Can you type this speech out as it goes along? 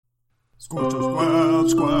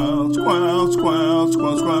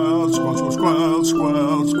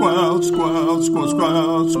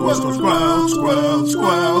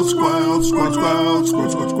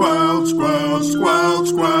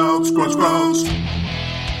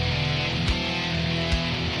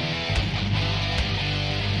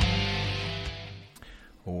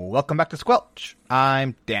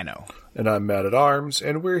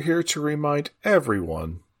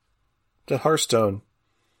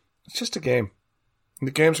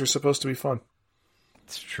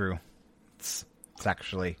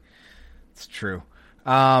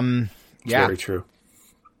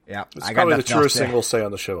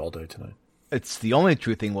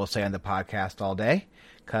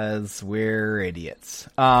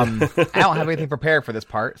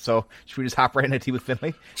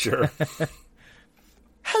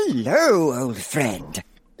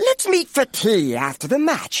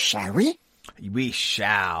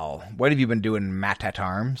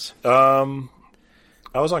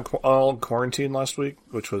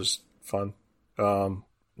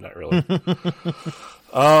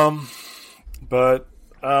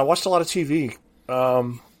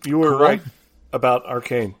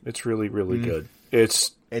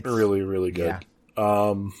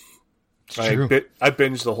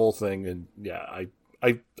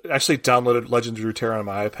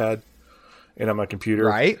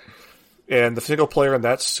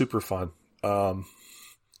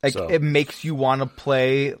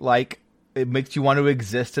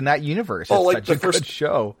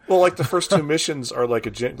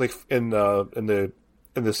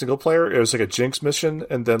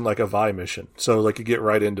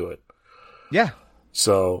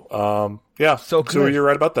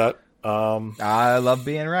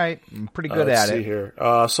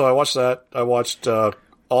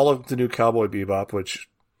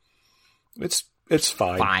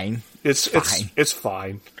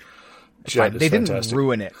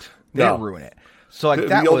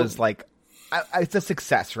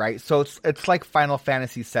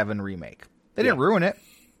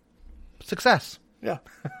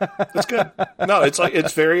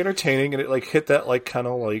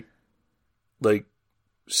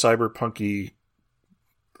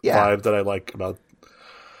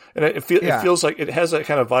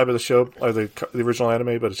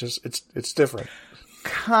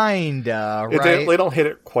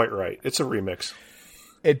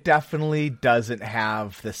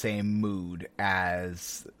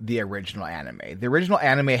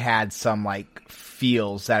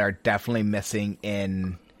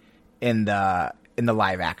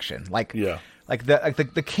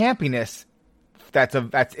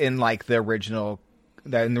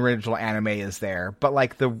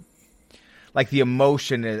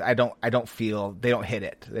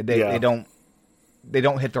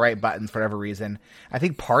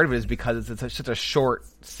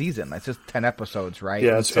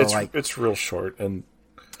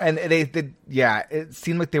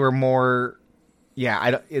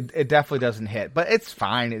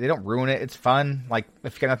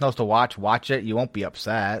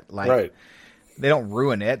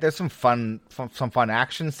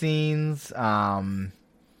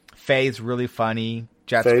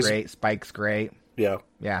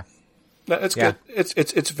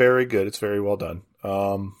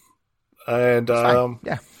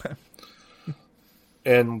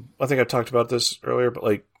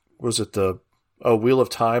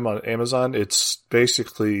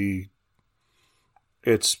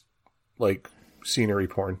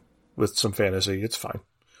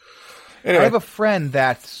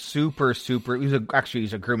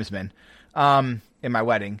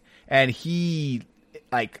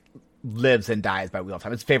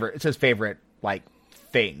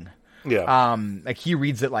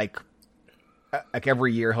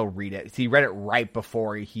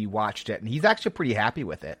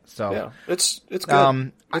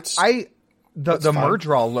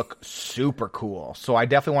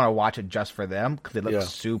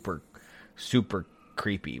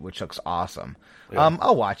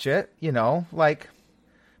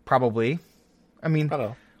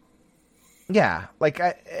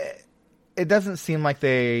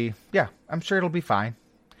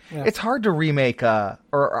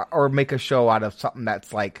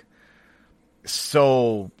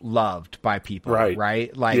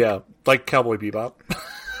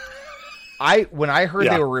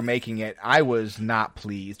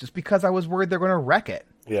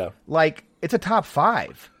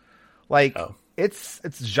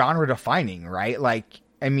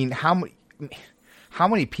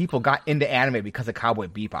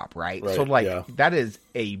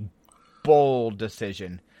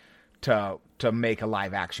to make a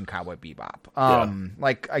live action Cowboy Bebop.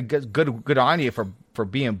 Like, I guess good on you for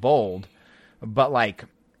being bold, but like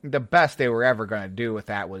the best they were ever going to do with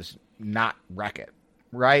that was not wreck it.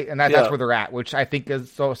 Right, and that's where they're at, which I think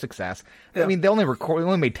is a success. Yeah. I mean, they only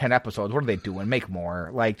made 10 episodes. What are they doing? Make more.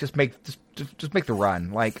 Like, just make the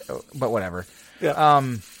run. Like, but whatever. Yeah.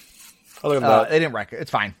 Other than that, they didn't wreck it.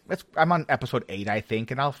 It's fine. I'm on episode 8, I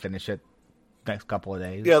think, and I'll finish it next couple of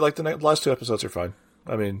days. Yeah, like the last 2 episodes are fine.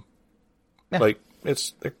 I mean, like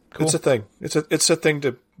it's a thing. It's a thing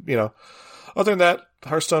to, you know. Other than that,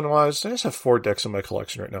 Hearthstone wise, I just have 4 decks in my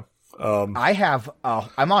collection right now. I have.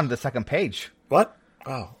 I'm on the second page. What?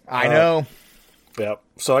 Oh, I know. Yeah.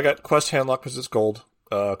 So I got Quest Handlock because it's gold.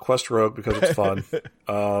 Quest Rogue because it's fun.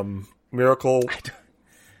 Miracle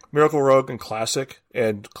Rogue and Classic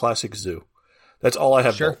Zoo. That's all I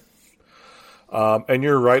have. Sure. And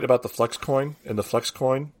you're right about the Flex Coin and the Flex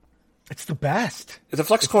Coin. It's the best. It's a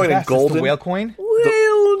Flex Coin and golden. It's the whale coin.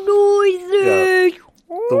 Whale noises.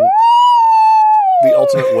 Yeah. The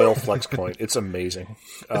ultimate whale flex coin. It's amazing.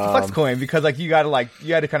 It's a flex coin because like you had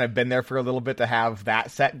to kind of been there for a little bit to have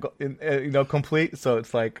that set complete. So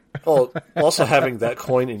it's like well, also having that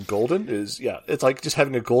coin in golden is it's like just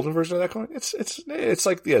having a golden version of that coin. It's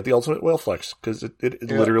like the ultimate whale flex because it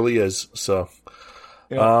literally is. So,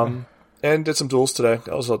 and did some duels today.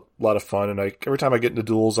 That was a lot of fun. And every time I get into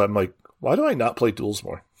duels, I'm like, why do I not play duels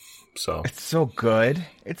more? So it's so good.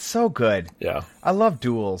 It's so good. Yeah, I love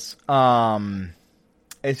duels.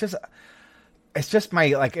 It's just my,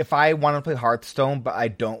 like, if I want to play Hearthstone, but I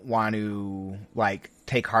don't want to, like,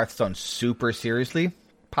 take Hearthstone super seriously,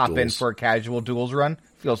 pop in for a casual duels run.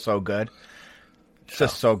 Feels so good. It's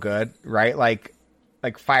just so good, right? Like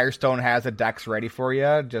Firestone has a decks ready for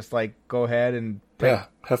you. Just, like, go ahead and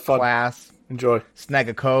have fun. Class. Enjoy. Snag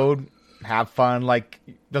a code. Have fun. Like,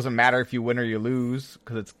 doesn't matter if you win or you lose,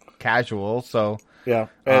 because it's casual, so... Yeah,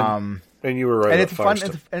 and you were right. And it's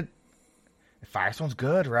Firestone. Fun. Firestone's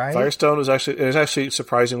good, right? Firestone is actually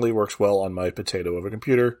surprisingly works well on my potato of a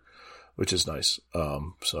computer, which is nice.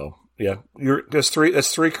 So yeah, that's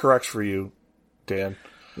 3 corrects for you, Dan.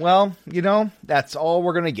 Well, that's all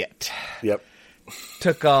we're gonna get. Yep.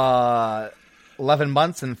 Took 11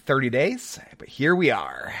 months and 30 days, but here we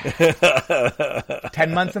are.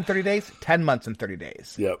 10 months and 30 days. 10 months and 30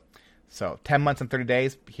 days. Yep. So 10 months and 30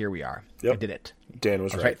 days. Here we are. Yep. I did it. Dan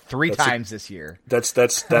was right. 3 times this year. That's the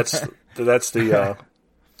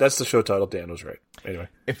show title. Dan was right. Anyway,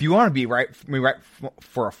 if you want to be right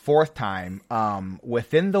for a 4th time,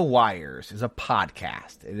 Within the Wires is a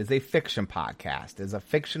podcast. It is a fiction podcast. It's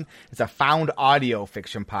a found audio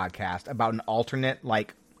fiction podcast about an alternate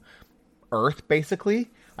like Earth,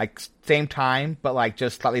 basically, like same time, but like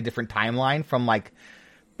just slightly different timeline from like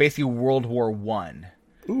basically World War I.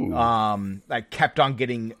 Ooh. Like kept on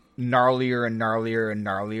getting gnarlier and gnarlier and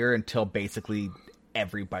gnarlier until basically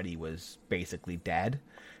everybody was basically dead,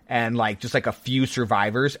 and like just like a few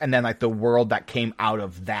survivors, and then like the world that came out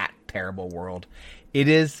of that terrible world. It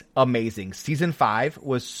is amazing. Season 5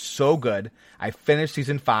 was so good. I finished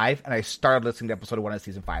season 5 and I started listening to episode 1 of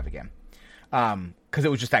season 5 again. Because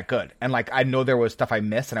it was just that good. And like I know there was stuff I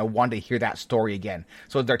missed and I wanted to hear that story again.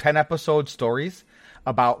 So they're 10 episode stories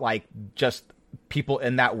about like just people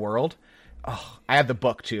in that world. Oh, I have the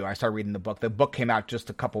book too. I started reading the book. The book came out just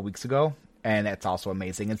a couple weeks ago, and it's also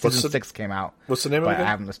amazing. And season 6 came out. What's the name of it? I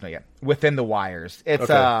haven't listened to it yet. Within the Wires. It's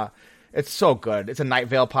so good. It's a Night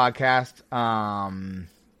Vale podcast.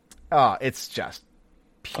 It's just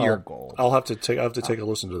pure gold. I'll have to take a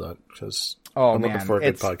listen to that because I'm looking for a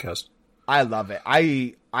good podcast. I love it.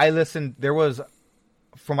 I listened. There was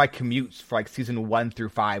for my commutes for like season 1 through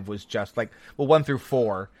 5 was just like 1 through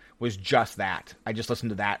 4. Was just that. I just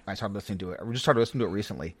listened to that. And I started listening to it. I just started listening to it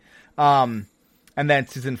recently. And then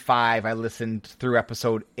season 5, I listened through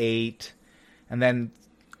episode 8, and then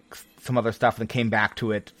some other stuff, and then came back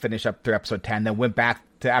to it, finished up through episode 10, then went back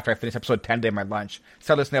to after I finished episode 10, did my lunch,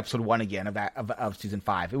 started listening to episode 1 again of season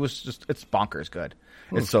 5. It was just, it's bonkers good.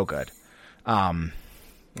 It's so good.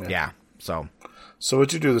 Yeah. So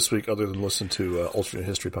what'd you do this week other than listen to alternate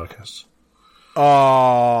history podcasts?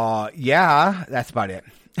 Yeah, that's about it.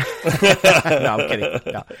 No, I'm kidding.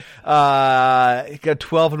 No. Got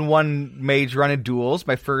 12-1 mage run in duels.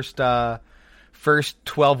 My first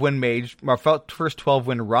 12-win mage, my first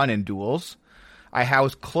 12-win run in duels. I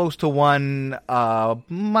was close to one a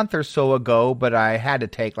month or so ago, but I had to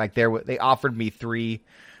take they offered me 3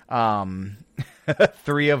 of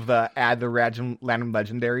the add the random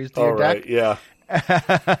legendaries to your deck. Right, yeah.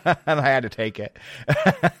 And I had to take it.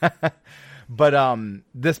 But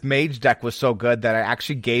this mage deck was so good that it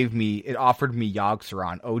offered me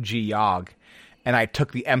Yogg-Saron, OG Yogg, and I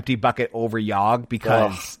took the empty bucket over Yogg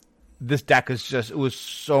because this deck it was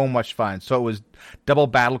so much fun. So it was double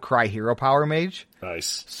Battle Cry Hero Power Mage.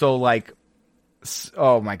 Nice. So like,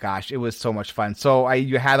 oh my gosh, it was so much fun. So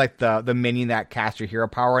you had like the minion that cast your hero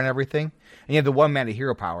power and everything, and you had the 1-mana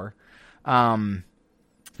hero power.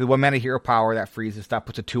 The 1-mana hero power that freezes stuff,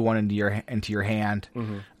 puts a 2/1 into your hand.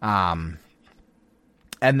 Mm-hmm.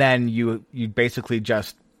 And then you basically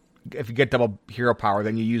just, if you get double hero power,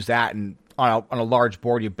 then you use that, and on a large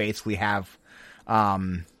board you basically have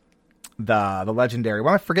the legendary.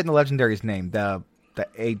 Why am I forgetting the legendary's name? The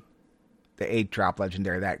 8-drop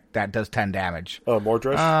legendary that does 10 damage. Oh,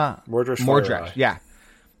 Mordresh? Mordresh, yeah.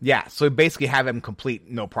 Yeah, so you basically have him complete,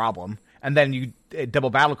 no problem. And then you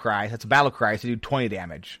double Battle Cry. That's a Battle Cry, so you do 20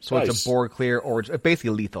 damage. So nice. It's a board clear, or it's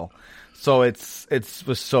basically lethal. So it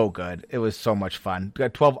was so good. It was so much fun.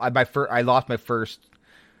 I lost my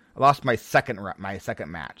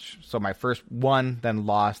second match. So my first one, then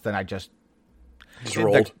lost, then I just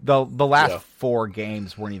rolled. The last 4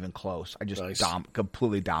 games weren't even close. I just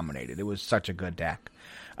completely dominated. It was such a good deck.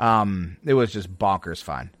 It was just bonkers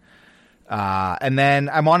fun. And then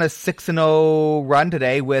I'm on a 6-0 run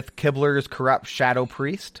today with Kibler's Corrupt Shadow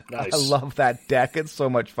Priest. Nice. I love that deck. It's so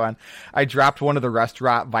much fun. I dropped one of the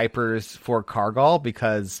Restaurant Vipers for Kargal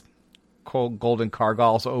because Golden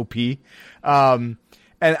Kargal's OP. And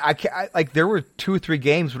I like, there were 2 or 3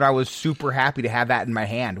 games when I was super happy to have that in my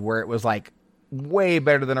hand, where it was like way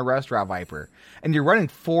better than a Restaurant Viper. And you're running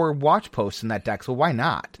 4 watch posts in that deck, so why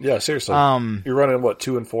not? Yeah, seriously. You're running what,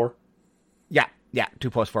 2 and 4? Yeah, 2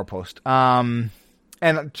 post, 4 post. And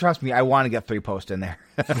trust me, I want to get 3 post in there.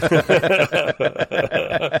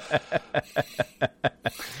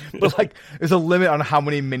 But like, there's a limit on how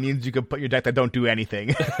many minions you can put in your deck that don't do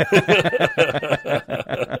anything.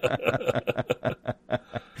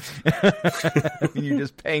 You're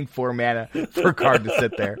just paying 4 mana for a card to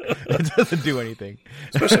sit there. It doesn't do anything.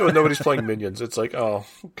 Especially when nobody's playing minions. It's like, oh,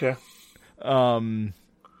 okay.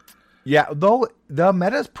 Yeah, though the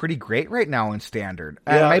meta is pretty great right now in Standard.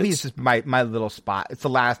 Maybe it's just my little spot. It's the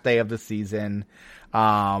last day of the season.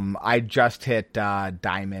 I just hit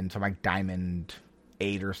Diamond, so I'm like Diamond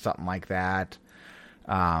 8 or something like that.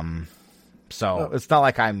 It's not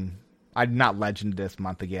like I'm not Legend this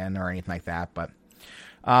month again or anything like that.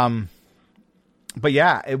 But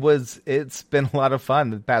yeah, it's been a lot of fun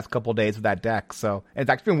the past couple of days with that deck. So it's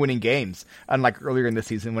actually been winning games, unlike earlier in the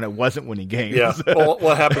season when it wasn't winning games. Yeah, well,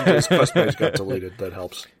 what happened is Quest Maze got deleted. That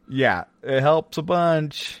helps. Yeah, it helps a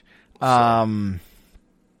bunch. But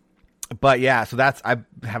yeah, so I'm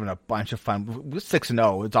having a bunch of fun. With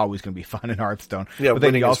 6-0, it's always going to be fun in Hearthstone. Yeah, but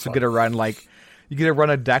then you also get to run you get to run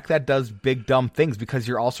a deck that does big dumb things because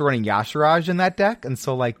you're also running Yashiraj in that deck, and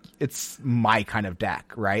so like it's my kind of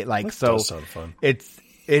deck, right? Like, that does sound fun. It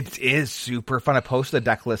is super fun. I posted the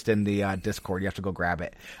deck list in the Discord. You have to go grab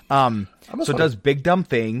it. So it does big dumb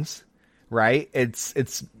things, right? It's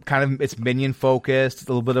minion focused, a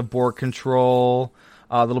little bit of board control,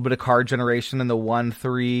 a little bit of card generation in the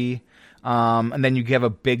 1/3, and then you have a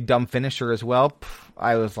big dumb finisher as well.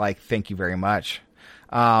 I was like, thank you very much.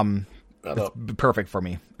 It's perfect for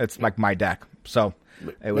me. It's like my deck. So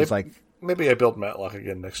it was maybe I build Matlock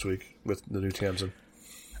again next week with the new Tamsin.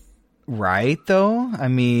 Right, though? I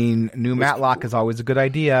mean, Matlock is always a good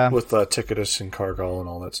idea. With Ticketus and Kargal and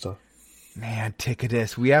all that stuff. Man,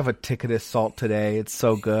 Ticketus. We have a Ticketus salt today. It's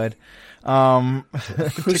so good.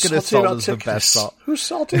 Ticketus salt is the best salt. Who's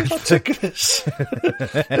salty about Ticketus?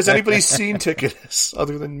 Has anybody seen Ticketus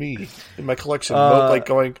other than me in my collection?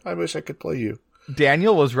 Going, I wish I could play you.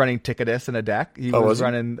 Daniel was running Ticketus in a deck. He was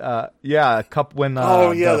running, a cup when.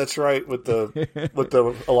 That's right, with the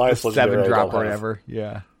Alliance Legendary 7-drop or whatever.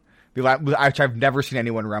 Yeah, which I've never seen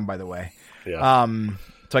anyone run, by the way. Yeah.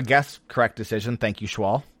 So I guess correct decision. Thank you,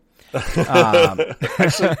 Schwal.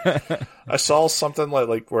 Actually, I saw something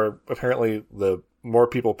like where apparently the more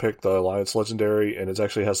people pick the Alliance Legendary, and it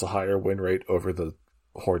actually has the higher win rate over the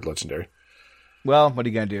Horde Legendary. Well, what are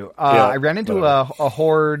you gonna do? I ran into a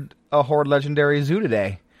Horde Legendary Zoo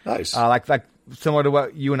today. Nice. Like similar to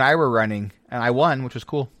what you and I were running, and I won, which was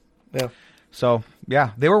cool. Yeah. So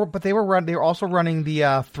yeah, they were also running the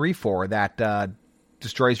 3/4 that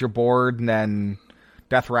destroys your board and then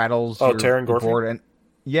death rattles your board, and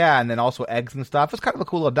and then also eggs and stuff. It's kind of a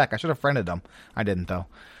cool little deck. I should have friended them. I didn't though.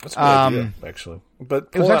 That's a good idea, actually. But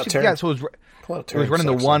it was actually so it was running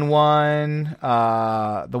the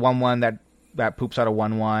 1/1, the 1/1 that poops out a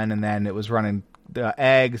 1/1, and then it was running the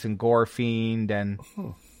eggs and Gore Fiend and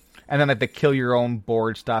then like the kill your own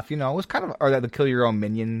board stuff. You know, it was kind of the kill your own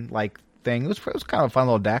minion like thing. It was kind of a fun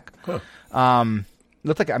little deck. Huh.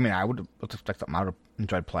 Looks like I would have something I would have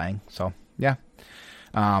enjoyed playing. So yeah,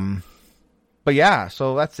 But yeah,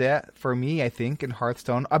 so that's it for me, I think, in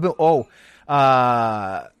Hearthstone.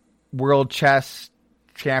 World Chess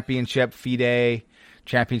Championship, FIDE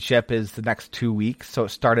Championship is the next 2 weeks. So it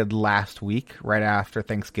started last week, right after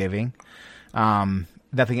Thanksgiving. Nothing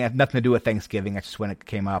to do with Thanksgiving. That's just when it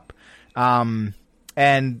came up.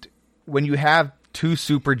 And when you have two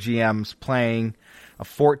super GMs playing a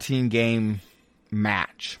 14-game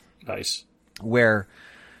match, nice, where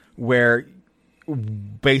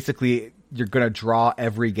basically you're going to draw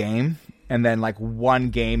every game, and then like one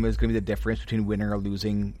game is going to be the difference between winning or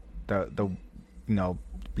losing the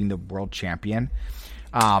being the world champion.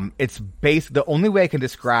 It's the only way I can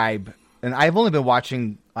describe, and I've only been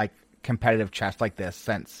watching like competitive chess like this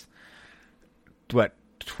since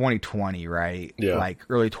 2020, right? Yeah, like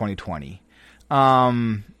early 2020.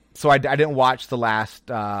 So I didn't watch the last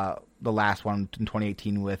one in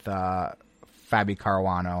 2018 with Fabi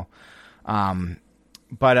Caruano.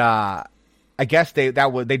 But I guess they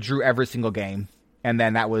drew every single game, and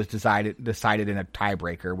then that was decided in a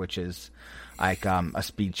tiebreaker, which is like a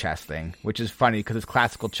speed chess thing, which is funny because it's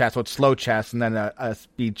classical chess, so it's slow chess, and then a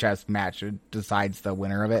speed chess match decides the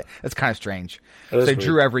winner of it. It's kind of strange. So they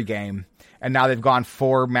drew every game, and now they've gone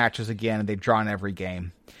 4 matches again, and they've drawn every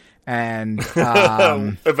game. And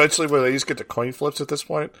eventually, will they just get to coin flips at this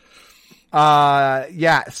point?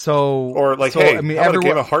 Yeah. So or like, hey, I mean, how about a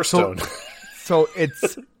game of Hearthstone? So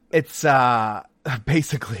it's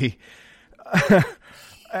basically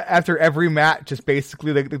after every match, just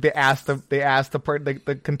basically they ask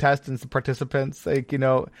the contestants, the participants, like,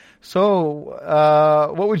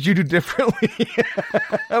 so what would you do differently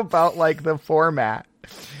about like the format?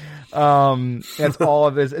 That's all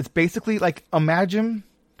of it. It's basically like imagine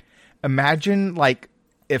like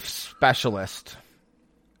if Specialist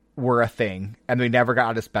were a thing and we never got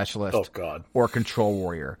out of Specialist. Oh God. Or Control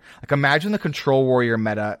Warrior. Like imagine the Control Warrior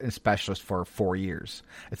meta in Specialist for 4 years.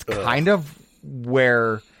 It's kind of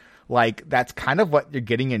where like that's kind of what you're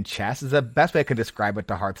getting in chess is the best way I can describe it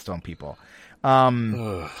to Hearthstone people.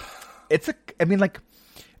 And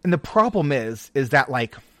the problem is that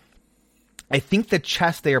like I think the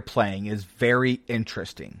chess they are playing is very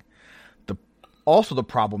interesting. Also the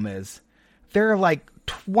problem is there are like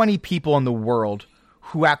 20 people in the world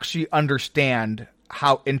who actually understand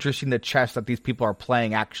how interesting the chess that these people are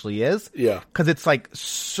playing actually is. Yeah. Because it's like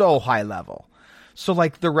so high level. So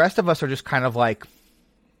like the rest of us are just kind of like,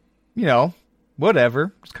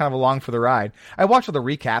 whatever. Just kind of along for the ride. I watch all the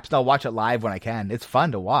recaps and I'll watch it live when I can. It's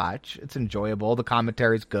fun to watch. It's enjoyable. The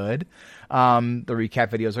commentary's good. The recap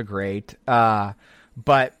videos are great.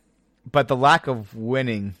 But the lack of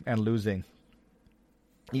winning and losing,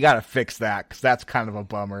 you got to fix that because that's kind of a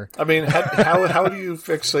bummer. I mean, how do you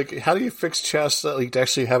fix chess that like to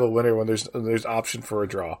actually have a winner when there's option for a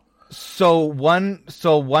draw? One.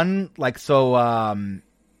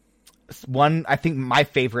 I think my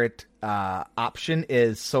favorite option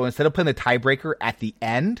is so instead of playing the tiebreaker at the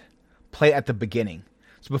end, play at the beginning.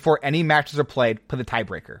 So before any matches are played, play the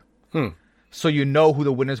tiebreaker. So you know who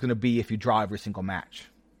the winner is going to be if you draw every single match,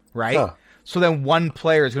 right? Huh. So then one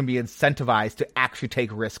player is going to be incentivized to actually take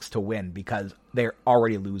risks to win because they're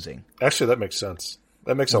already losing. Actually, that makes sense.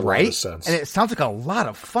 That makes a lot of sense. And it sounds like a lot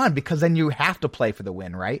of fun because then you have to play for the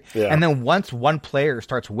win, right? Yeah. And then once one player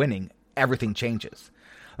starts winning, everything changes.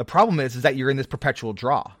 The problem is that you're in this perpetual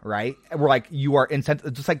draw, right? Where like you are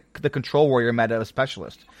just like the Control Warrior meta of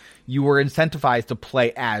Specialist. You were incentivized to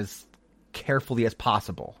play as carefully as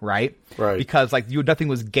possible, right? Right. Because like nothing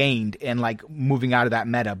was gained in like moving out of that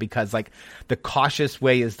meta because like the cautious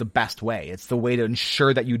way is the best way. It's the way to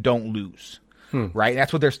ensure that you don't lose, right? And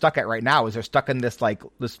that's what they're stuck at right now. Is they're stuck in this like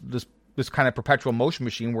this kind of perpetual motion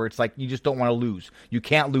machine where it's like you just don't want to lose. You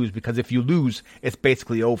can't lose because if you lose, it's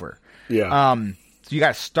basically over. Yeah. So you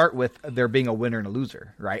got to start with there being a winner and a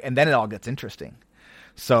loser, right? And then it all gets interesting.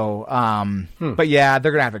 So, but yeah,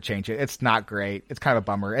 they're going to have to change it. It's not great. It's kind of a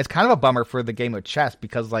bummer. It's kind of a bummer for the game of chess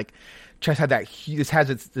because like chess had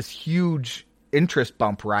this huge interest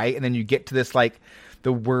bump, right? And then you get to this like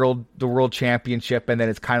the world championship, and then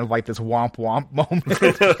it's kind of like this womp womp moment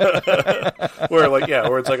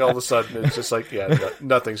where it's like all of a sudden it's just like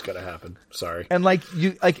nothing's gonna happen. Sorry. And like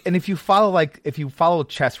and if you follow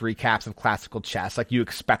chess recaps of classical chess, like you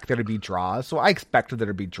expect there to be draws. So I expected there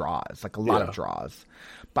to be draws, like a lot of draws,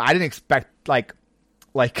 but I didn't expect like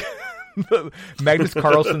Magnus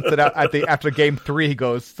Carlsen said after game 3, he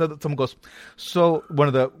goes. So someone goes. So one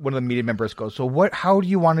of the media members goes. So how do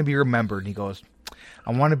you want to be remembered? And he goes,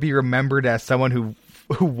 I want to be remembered as someone who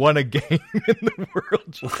won a game in the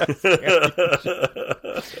World Chess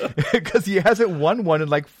Championship. Because he hasn't won one in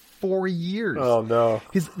like 4 years. Oh no!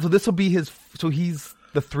 So this will be his. So he's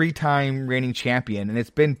the 3-time reigning champion, and it's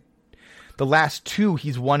been the last 2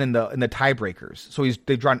 he's won in the tiebreakers. So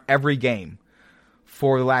they've drawn every game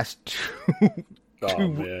for the last 2. Oh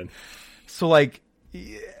man! So like,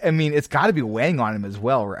 I mean, it's got to be weighing on him as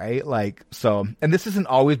well, right? Like, so, and this hasn't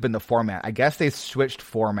always been the format. I guess they switched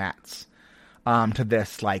formats to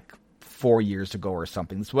this like 4 years ago or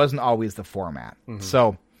something. This wasn't always the format. Mm-hmm.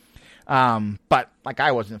 So, but like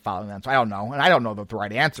I wasn't following them, so I don't know, and I don't know what the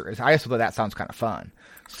right answer is. I just thought that sounds kind of fun.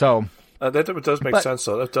 So that does make sense,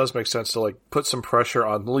 though. That does make sense to like put some pressure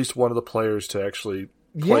on at least one of the players to actually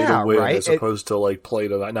play to win, right? As opposed to like play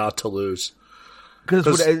to not to lose.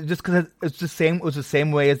 Because it's the same. It was the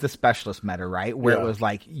same way as the specialist meta, right? Where it was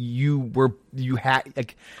like you had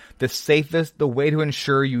like the way to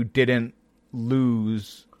ensure you didn't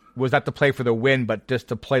lose was not to play for the win, but just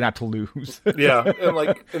to play not to lose. Yeah,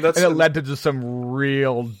 and it led to just some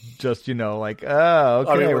real, just like, oh,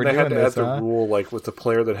 okay, I mean, we're they doing had to this, add the rule, like with the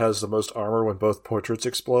player that has the most armor when both portraits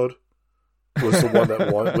explode was the one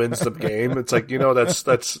that wins the game. It's like,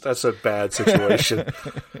 that's a bad situation,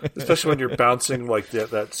 especially when you're bouncing like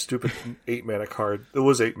that stupid 8 mana card. It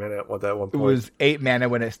was 8 mana at that one point. It was 8 mana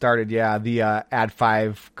when it started. Yeah, the add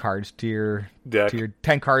 5 cards to your deck. To your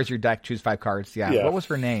 10 cards your deck. Choose 5 cards. Yeah. What was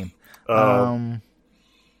her name? I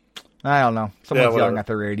don't know. Someone's yelling at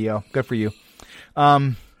the radio. Good for you.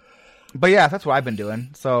 But yeah, that's what I've been doing.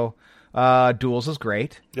 So, Duels is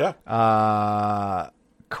great. Yeah.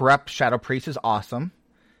 Corrupt Shadow Priest is awesome,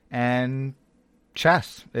 and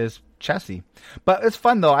chess is chessy, but it's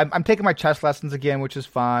fun though. I'm taking my chess lessons again, which is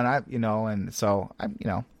fun. I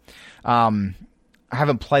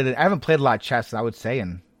haven't played it. I haven't played a lot of chess, I would say,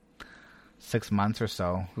 in 6 months or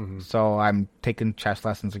so. Mm-hmm. So I'm taking chess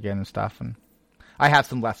lessons again and stuff, and I have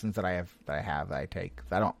some lessons that I take.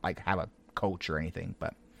 I don't like have a coach or anything,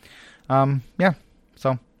 but yeah.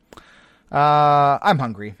 So I'm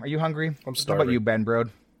hungry. Are you hungry? I'm starving. How about you, Ben Brode?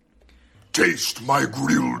 Taste my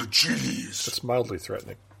grilled cheese. It's mildly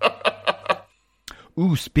threatening.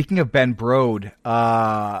 Ooh, speaking of Ben Brode,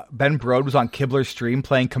 Ben Brode was on Kibler's stream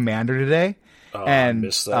playing Commander today. And I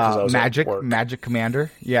missed that 'cause I was Magic Commander.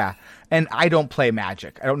 Yeah. And I don't play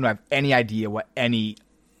Magic. I don't have any idea what anything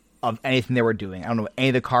they were doing. I don't know what any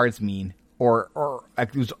of the cards mean or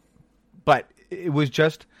like but it was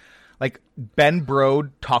just like Ben Brode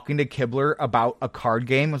talking to Kibler about a card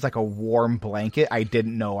game was like a warm blanket I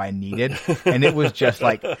didn't know I needed. And it was just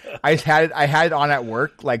like, I had it on at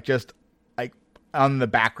work, like just like on the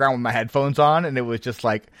background with my headphones on. And it was just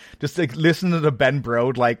like listen to the Ben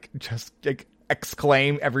Brode, like just like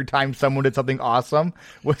exclaim every time someone did something awesome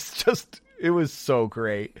it was so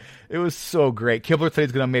great. It was so great. Kibler said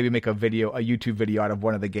he's going to maybe make a YouTube video out of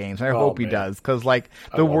one of the games. And I hope he does. Cause like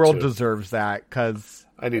the world deserves that. Cause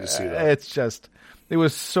I need to see that. It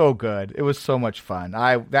was so good. It was so much fun.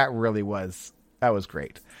 That was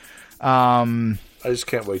great. I just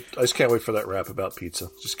can't wait. I just can't wait for that rap about pizza.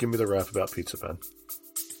 Just give me the rap about pizza, Ben.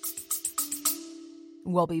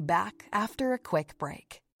 We'll be back after a quick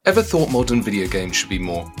break. Ever thought modern video games should be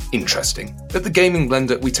more interesting? At the Gaming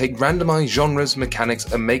Blender, we take randomized genres,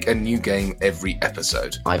 mechanics, and make a new game every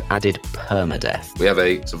episode. I've added permadeath. We have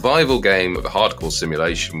a survival game of a hardcore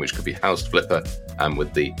simulation, which could be House Flipper, and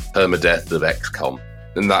with the permadeath of XCOM.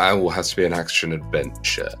 And that all has to be an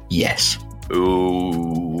action-adventure. Yes.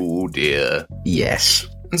 Oh dear. Yes.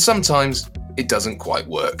 And sometimes it doesn't quite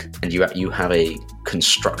work. And you have a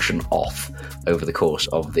construction off over the course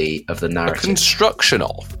of the narrative. A construction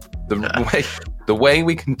off. The way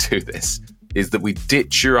we can do this is that we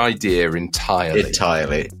ditch your idea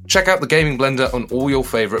entirely. Check out the Gaming Blender on all your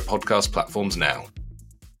favourite podcast platforms now.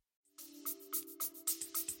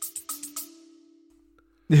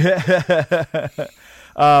 But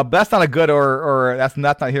that's not a good or that's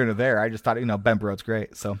not here nor there. I just thought Ben Brode's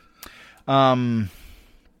great. So,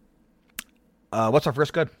 what's our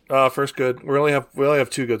first good? First good. We only have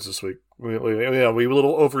 2 goods this week. We a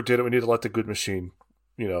little overdid it. We need to let the good machine,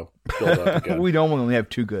 build up again. We don't only have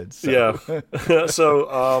 2 goods. So. Yeah.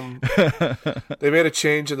 So they made a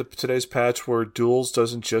change in today's patch where Duels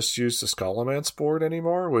doesn't just use the Scholomance board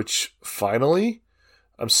anymore. Which finally,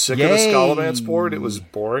 I'm sick of the Scholomance board. It was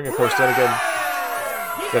boring. Of course, then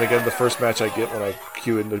again, the first match I get when I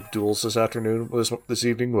queue into Duels this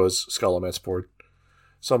evening was Scholomance board.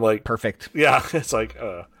 So I'm like, perfect. Yeah, it's like,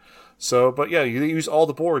 so, but yeah, you use all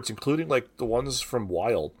the boards, including like the ones from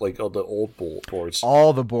Wild, like the old boards.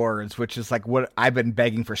 All the boards, which is like what I've been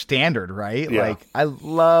begging for Standard, right? Yeah. Like, I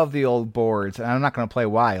love the old boards, and I'm not going to play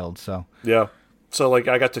Wild, so. Yeah. So like,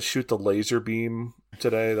 I got to shoot the laser beam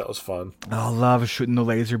today. That was fun. Oh, I love shooting the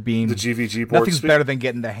laser beam. The GVG board. Nothing's better than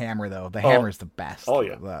getting the hammer, though. The hammer is the best. Oh,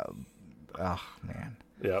 yeah. Oh, man.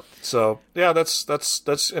 Yeah. So, yeah, that's,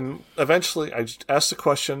 and eventually I just asked the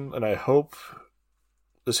question, and I hope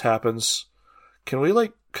this happens. Can we,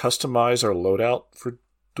 like, customize our loadout for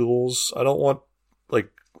duels? I don't want,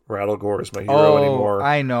 like, Rattlegore as my hero anymore.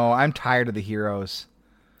 I know. I'm tired of the heroes.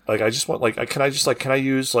 Like, I just want, like, can I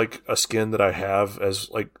use, like, a skin that I have as,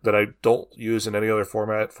 like, that I don't use in any other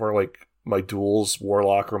format for, like, my duels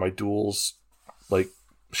Warlock or my duels, like,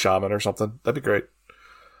 Shaman or something? That'd be great.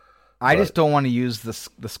 I just don't want to use the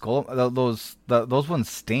skull. Those ones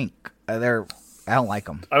stink. I don't like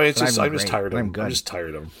them. I mean, I'm just tired of them. I'm just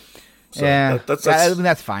tired of them. So yeah,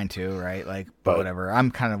 that's fine too, right? Like, but whatever.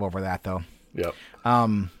 I'm kind of over that though. Yep.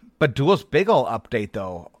 But Duel's big ol' update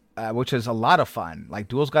though, which is a lot of fun. Like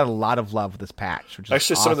Duel's got a lot of love with this patch, which is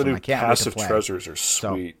actually awesome. Some of the new passive treasures are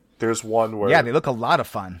sweet. So, there's one where they look a lot of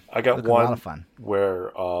fun. I got one a lot of fun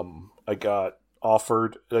where I got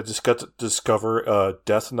offered. I just got to discover a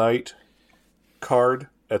Death Knight card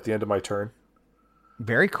at the end of my turn.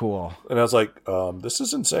 Very cool. And I was like, this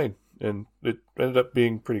is insane. And it ended up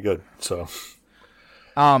being pretty good. So,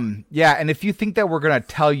 yeah. And if you think that we're going to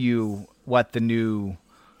tell you what the new,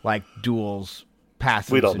 like, duels,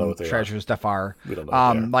 passives, and treasure stuff are, we don't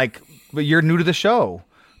know but you're new to the show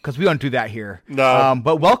because we don't do that here. No.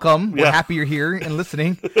 But welcome. Yeah. We're happy you're here and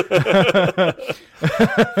listening.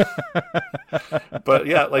 But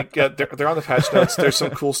yeah, like, they're on the patch notes. There's some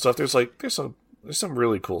cool stuff. There's some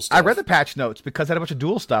really cool stuff. I read the patch notes because I had a bunch of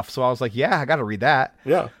duel stuff, so I was like, yeah, I got to read that.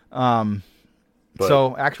 Yeah.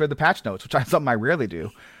 So I actually read the patch notes, which is something I rarely do.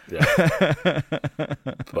 Yeah.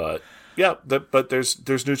 But yeah, but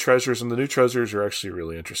there's new treasures, and the new treasures are actually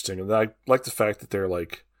really interesting. And I like the fact that they're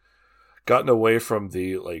like gotten away from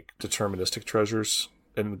the like deterministic treasures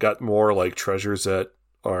and got more like treasures that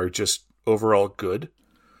are just overall good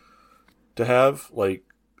to have. Like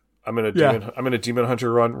I'm in a demon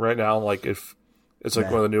hunter run right now. Like if it's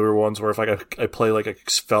like one of the newer ones where if I play like a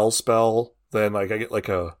fell spell, then like I get like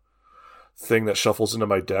a thing that shuffles into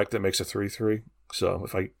my deck that makes a 3/3. So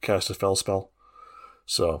if I cast a fell spell,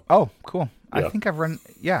 cool. Yeah. I think I've run.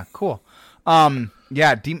 Yeah, cool. I've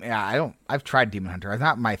tried Demon Hunter. It's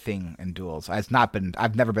not my thing in duels. I've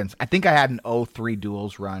never been. I think I had an 0-3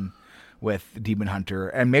 duels run with Demon Hunter,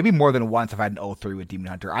 and maybe more than once I've had an 0-3 with Demon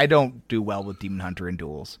Hunter. I don't do well with Demon Hunter in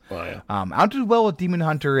duels. Oh, yeah. I don't do well with Demon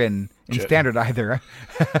Hunter in standard either.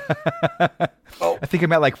 I think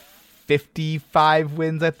I'm at like 55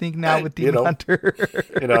 wins. I think now with Demon Hunter.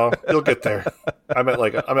 You'll get there. I'm at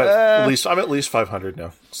least 500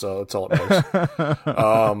 now, so that's all it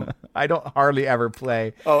matters. I don't hardly ever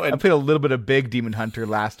play. I played a little bit of big Demon Hunter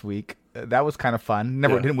last week. That was kind of fun.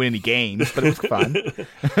 Didn't win any games, but it was fun.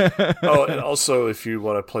 And also, if you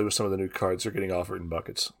want to play with some of the new cards, they're getting offered in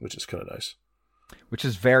buckets, which is kind of nice. Which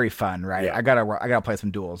is very fun, right? Yeah. I gotta play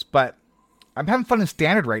some duels, but I'm having fun in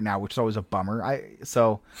standard right now, which is always a bummer.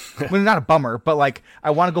 Not a bummer, but like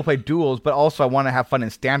I want to go play duels, but also I want to have fun in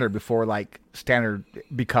standard before like standard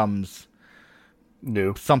becomes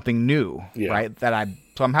something new, right?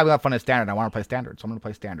 So I'm having a lot of fun in standard. I want to play standard, so I'm going to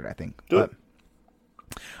play standard. I think.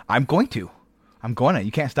 I'm going to.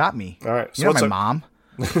 You can't stop me. All right. So my mom.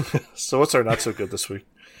 So what's our not so good this week?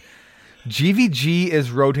 GVG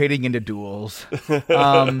is rotating into duels,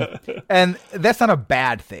 and that's not a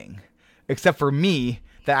bad thing. Except for me,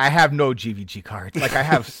 that I have no GVG cards. Like, I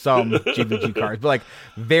have some GVG cards, but, like,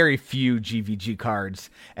 very few GVG cards.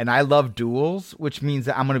 And I love duels, which means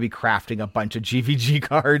that I'm going to be crafting a bunch of GVG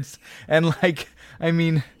cards. And, like, I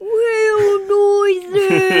mean...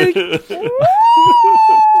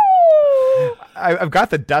 I've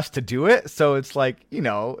got the dust to do it, so it's like,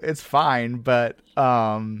 it's fine, but...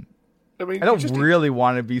 I don't really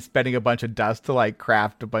want to be spending a bunch of dust to like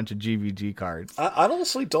craft a bunch of GVG cards. I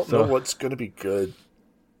honestly don't know what's going to be good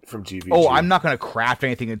from GVG. Oh, I'm not going to craft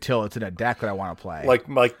anything until it's in a deck that I want to play. Like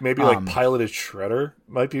maybe like Piloted Shredder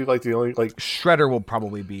might be like the only like Shredder will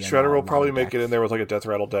probably be. Shredder will probably make it in there with like a Death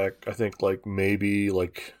Rattle deck. I think like maybe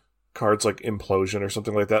like cards like Implosion or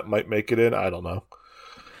something like that might make it in. I don't know.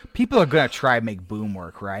 People are going to try and make Boom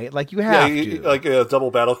work, right? Like you have to. Like a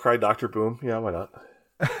double Battle Cry Dr. Boom. Yeah, why not?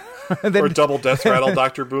 Or double Death Rattle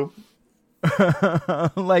Dr. Boom.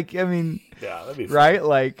 Like, I mean... Yeah, that'd be fun. Right?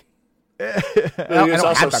 Like... He's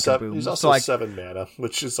also 7 mana,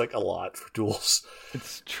 which is like a lot for duels.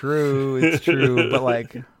 It's true, but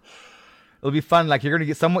like... It'll be fun. Like, you're gonna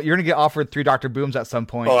get offered 3 Dr. Booms at some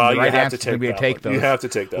point. Oh, the right answer is gonna be to take those. You have to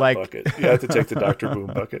take that bucket. You have to take the Dr. Boom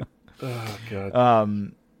bucket. Oh,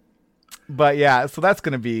 God. But yeah, so that's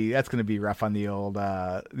gonna be rough on the old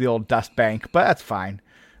dust bank, but that's fine.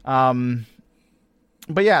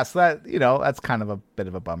 But yeah, so that that's kind of a bit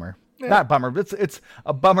of a bummer. Yeah. Not bummer, but it's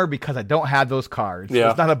a bummer because I don't have those cards. Yeah.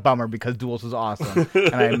 It's not a bummer because Duels is awesome,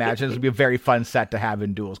 and I imagine this would be a very fun set to have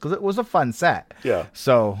in Duels because it was a fun set. Yeah.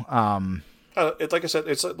 So, it's like I said,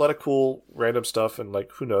 it's a lot of cool random stuff, and like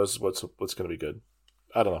who knows what's going to be good.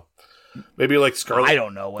 I don't know. Maybe like Scarlet. I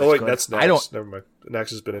don't know what's good. That's Nax. Never mind. Nax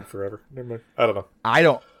has been in forever. Never mind. I don't know. I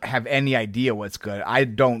don't have any idea what's good. I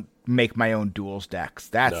don't make my own Duels decks.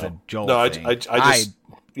 That's a Joel thing. I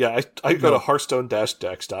go to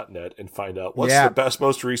Hearthstone-decks.net and find out what's the best,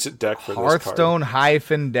 most recent deck for this card.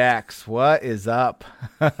 Hearthstone-decks. What is up?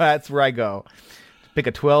 That's where I go. Pick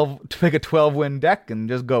a 12-win deck and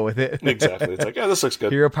just go with it. Exactly. It's like, this looks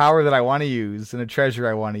good. Hero power that I want to use and a treasure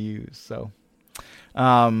I want to use. So,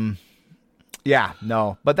 but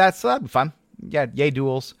that's fun. Yeah, yay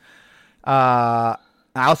Duels. I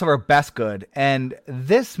also have our best good, and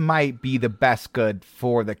this might be the best good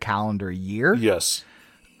for the calendar year. Yes.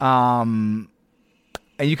 And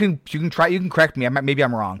you can correct me. Maybe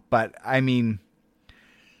I'm wrong, but I mean,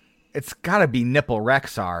 it's got to be Nipple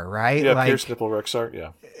Rexar, right? Yeah, Pierce Nipple Rexar.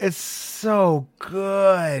 Yeah, it's so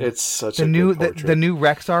good. It's such a good portrait. The new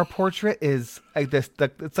Rexar portrait is like this.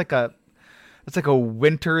 It's like a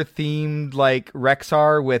winter themed like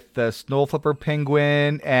Rexar with the snow flipper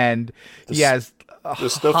penguin, and he has a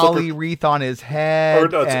holly wreath on his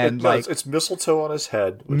head, it's mistletoe on his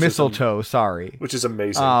head. Which is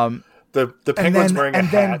amazing. The penguin's wearing a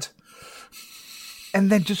hat.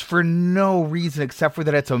 And then just for no reason except for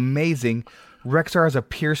that it's amazing, Rexar has a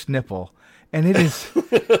pierced nipple. And it's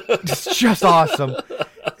just awesome.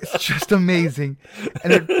 It's just amazing.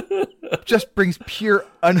 And it just brings pure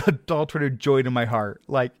unadulterated joy to my heart.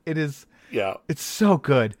 Like it's so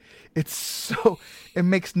good. It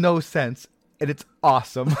makes no sense. And it's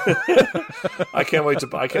awesome. I can't wait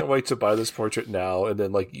to buy this portrait now and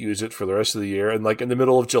then like use it for the rest of the year. And like in the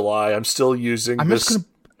middle of July, I'm still using it's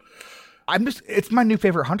my new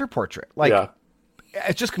favorite Hunter portrait.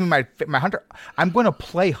 It's just gonna be my Hunter. I'm going to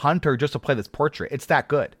play Hunter just to play this portrait. It's that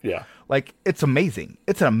good. Yeah. Like it's amazing.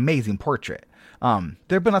 It's an amazing portrait. There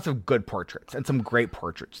have been lots of good portraits and some great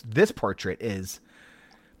portraits. This portrait is,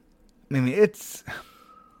 it's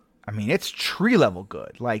tree level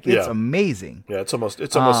good. Like it's amazing. Yeah, it's almost as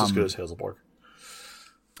good as Hazelborg.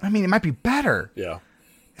 It might be better. Yeah.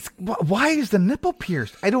 Why is the nipple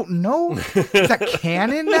pierced? I don't know. Is that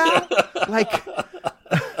canon now? Like,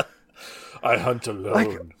 I hunt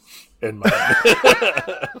alone in my.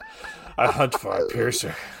 I hunt for a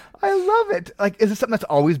piercer. I love it. Like, is it something that's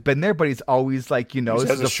always been there? But he's always like, this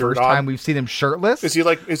is the first time we've seen him shirtless. Is he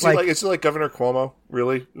like Governor Cuomo?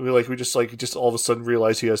 Really? We just all of a sudden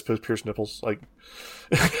realize he has pierced nipples. Like,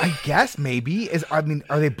 I guess maybe are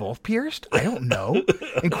they both pierced? I don't know.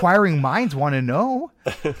 Inquiring minds want to know.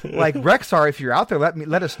 Like Rexar, if you're out there,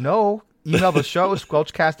 let us know. Email the show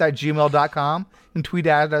squelchcast@gmail.com and tweet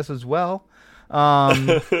at us as well.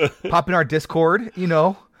 Pop in our Discord. We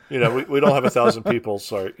don't have 1,000 people,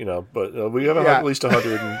 sorry, but we have at least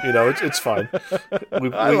 100, and it's fine. We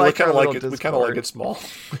kind of like it. We kind of like it small.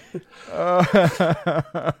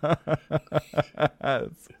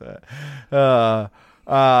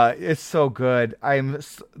 It's so good.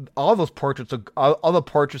 All those portraits. All the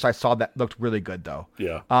portraits I saw that looked really good, though.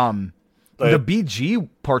 Yeah. The BG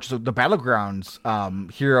portraits, the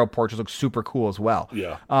Battlegrounds hero portraits look super cool as well.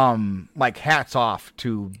 Yeah. Like hats off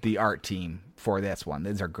to the art team for this one.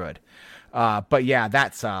 These are good. But yeah,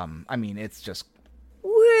 that's it's just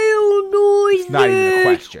not even a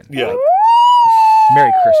question. Yeah.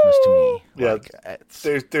 Merry Christmas to me. Yeah.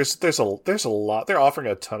 There's a lot. They're offering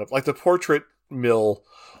a ton of like the portrait mill.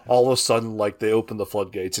 All of a sudden, like they open the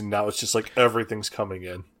floodgates, and now it's just like everything's coming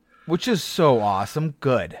in. Which is so awesome.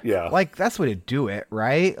 Good. Yeah. Like that's the way to do it,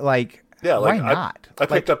 right? Like, why not? I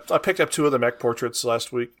picked up 2 of the mech portraits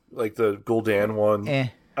last week, like the Gul'dan one,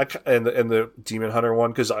 and the Demon Hunter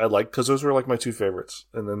one, because those were like my 2 favorites,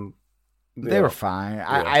 and then they were fine.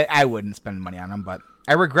 Yeah. I wouldn't spend money on them, but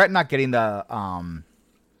I regret not getting the.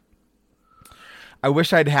 I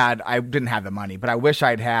wish I didn't have the money, but I wish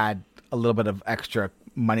I'd had a little bit of extra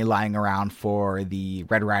money lying around for the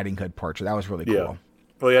Red Riding Hood portrait. That was really cool. Yeah.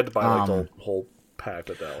 Well, you had to buy the whole pack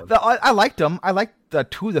of that one. I liked them. I liked the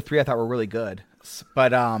 2 of the 3 I thought were really good.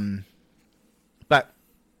 But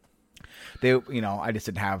they, I just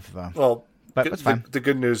didn't have. But it's fine. The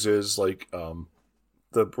good news is like the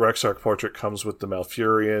Rexar portrait comes with the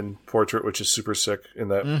Malfurion portrait, which is super sick in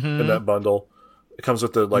that bundle. It comes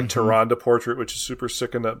with the Tyrande portrait, which is super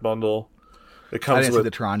sick in that bundle. It comes with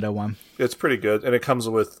the Tyrande one. It's pretty good, and it comes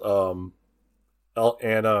with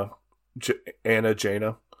Jaina,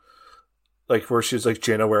 like where she's like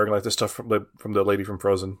Jaina wearing like the stuff from the lady from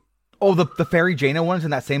Frozen. Oh, the fairy Jaina one's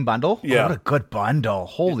in that same bundle? Yeah. Oh, what a good bundle.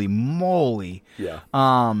 Holy moly. Yeah.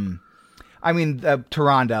 I mean,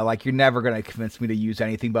 Tyrande, like, you're never going to convince me to use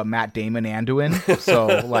anything but Matt Damon Anduin. So,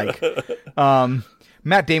 like,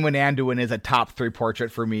 Matt Damon Anduin is a top 3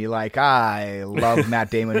 portrait for me. Like, I love Matt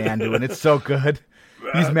Damon Anduin. It's so good.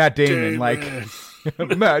 He's Matt Damon. Like,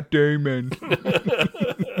 Matt Damon.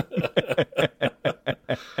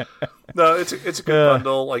 No, it's a good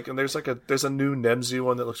bundle. Like, and there's a new Nemsy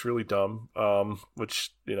one that looks really dumb.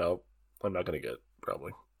 Which, you know, I'm not going to get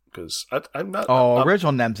probably. Because I'm not.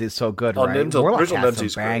 Original Nemsy is so good, right? Original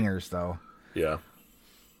Nemsy's bangers, great. Though. Yeah,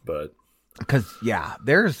 but because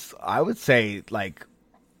there's I would say like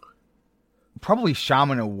probably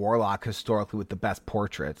Shaman and Warlock historically with the best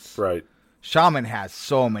portraits. Right. Shaman has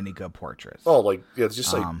so many good portraits. Oh, like it's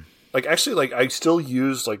just like actually like I still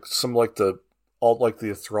use like some like the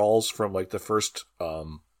thralls from like the first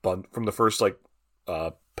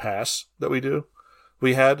pass that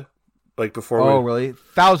we had. Like before really?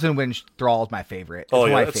 Thousand Wind Thrall is my favorite.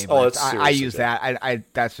 It's my favorite. I use that. I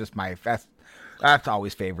that's just my that's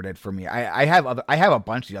always favorited for me. I have a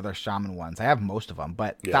bunch of the other Shaman ones. I have most of them,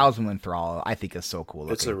 but Thousand Wind Thrall I think is so cool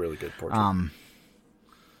looking. It's a really good portrait.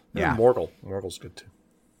 Yeah. Morgul's good too.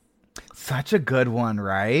 Such a good one,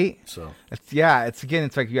 right? So it's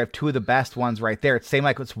like you have two of the best ones right there. It's same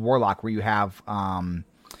like it's Warlock where you have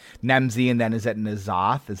Nemsy and then is it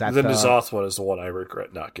N'Zoth? Is that the N'Zoth one is the one I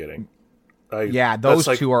regret not getting. Those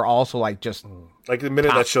two are also like just like the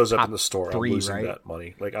minute that shows up in the store, I'm losing that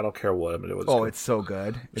money. Like I don't care what I'm doing. It's so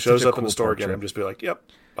good. It shows up in the store again. I'm just be like, yep,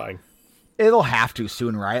 buying. It'll have to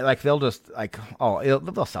soon, right? Like they'll just like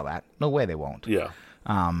they'll sell that. No way they won't. Yeah.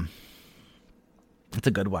 It's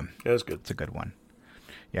a good one. Yeah, it's good. It's a good one.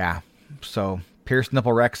 Yeah. So Pierce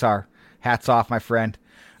Nipple Rexar, hats off, my friend.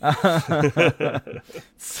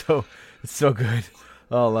 So it's so good.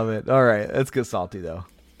 Oh, love it. All right, let's get salty though.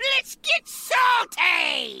 Let's get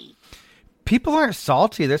salty. People aren't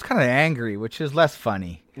salty; they're just kind of angry, which is less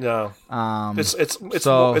funny. No,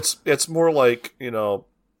 it's more like, you know,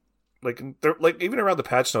 like even around the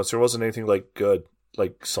patch notes, there wasn't anything like good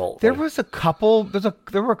like salt. There was a couple.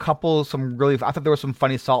 There were a couple. Some really. I thought there was some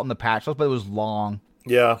funny salt in the patch notes, but it was long.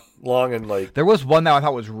 Yeah, long and like. There was one that I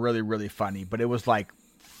thought was really really funny, but it was like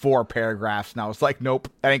 4 paragraphs, and I was like, nope,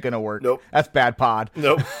 that ain't gonna work. Nope, that's bad pod.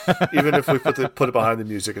 Nope. Even if we put it behind the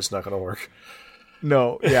music, it's not gonna work.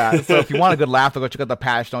 No, yeah. So if you want a good laugh, go check out the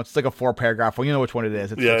patch notes. It's like a 4-paragraph one. You know which one it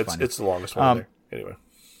is. It's the longest one there. Anyway.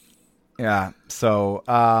 Yeah. So,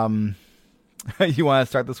 you want to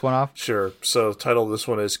start this one off? Sure. So the title of this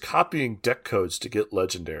one is "Copying Deck Codes to Get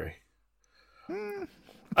Legendary."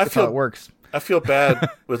 That's how it works. I feel bad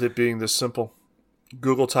with it being this simple.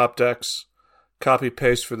 Google top decks, copy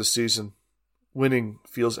paste for the season. Winning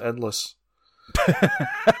feels endless.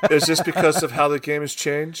 Is this because of how the game has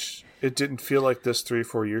changed? It didn't feel like this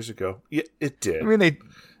 3-4 years ago. Yeah, it did. I mean,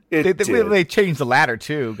 they changed the ladder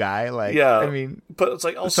too, guy. Like, yeah, I mean, but it's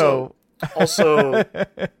like also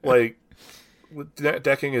like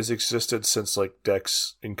decking has existed since like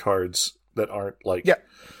decks and cards that aren't like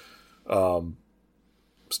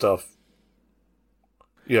stuff.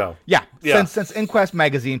 Yeah. Since Inquest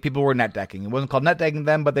magazine, people were net decking. It wasn't called net decking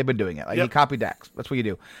then, but they've been doing it. Like you copy decks. That's what you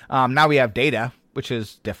do. Now we have data, which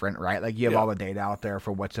is different, right? Like you have all the data out there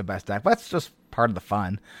for what's the best deck. That's just part of the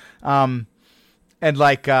fun. And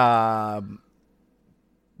like, you have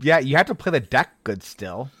to play the deck good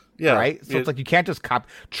still. Yeah. Right? So it's like you can't just copy.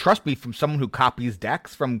 Trust me, from someone who copies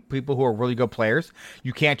decks from people who are really good players,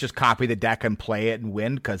 you can't just copy the deck and play it and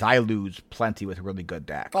win, because I lose plenty with really good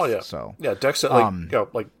decks. Oh, yeah. So, yeah, decks that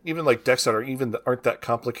like even like decks that aren't that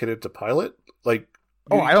complicated to pilot. Like,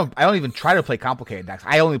 I don't even try to play complicated decks.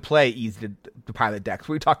 I only play easy to pilot decks.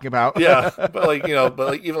 What are you talking about? Yeah,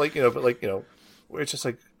 it's just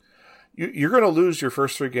like you're going to lose your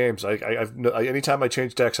first 3 games. Anytime I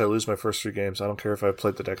change decks, I lose my first 3 games. I don't care if I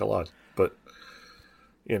played the deck a lot, but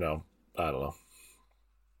I don't know.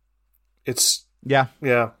 It's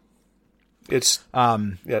It's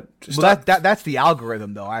that's the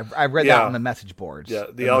algorithm though. I've read that on the message boards. Yeah,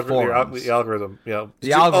 the algorithm. Yeah,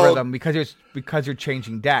 the algorithm because you're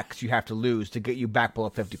changing decks, you have to lose to get you back below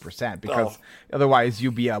 50% because otherwise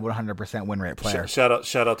you'd be a 100% win rate player. Shout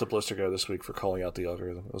out to Blister Guy this week for calling out the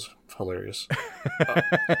algorithm. It was hilarious.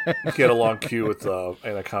 He had a long queue with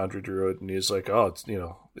Anacondra Druid, and he's like,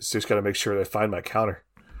 it's just got to make sure they find my counter.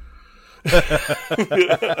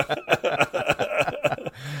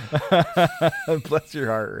 Bless your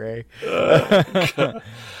heart, Ray.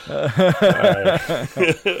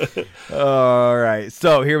 All right.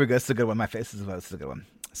 So here we go. This is a good one. My face is a good one.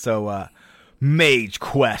 So, Mage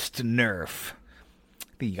Quest Nerf.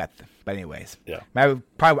 I think you got but anyways. Yeah. I'll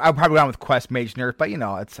probably go on with Quest Mage Nerf, but I'm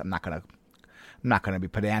not gonna be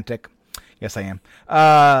pedantic. Yes, I am.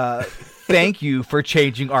 Thank you for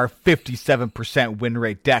changing our 57% win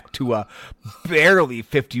rate deck to a barely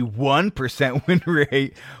 51% win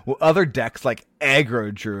rate. Well, other decks like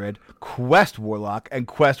Aggro Druid, Quest Warlock, and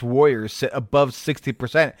Quest Warriors sit above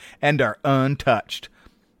 60% and are untouched.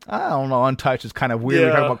 I don't know. Untouched is kind of weird.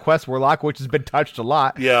 We're talking about Quest Warlock, which has been touched a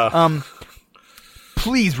lot. Yeah.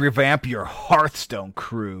 Please revamp your Hearthstone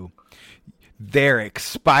crew. They're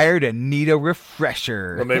expired and need a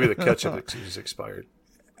refresher. Well, maybe the ketchup is expired.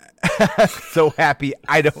 So happy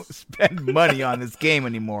I don't spend money on this game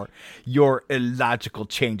anymore. Your illogical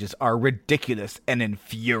changes are ridiculous and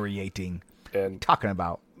infuriating. And talking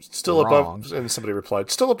about still wrong. Above, and somebody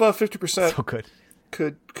replied, still above 50%. So good.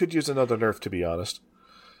 Could use another nerf, to be honest.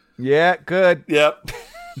 Yeah, good. Yep.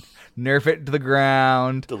 Nerf it to the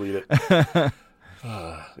ground. Delete it.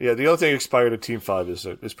 Yeah, the only thing expired in Team 5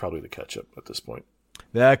 is probably the ketchup at this point.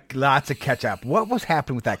 Lots of ketchup. What was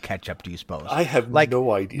happening with that ketchup, do you suppose? I have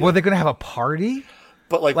no idea. Were they going to have a party?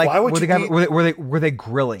 But why would were they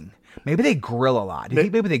grilling? Maybe they grill a lot. Do you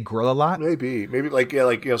think maybe they grill a lot? Maybe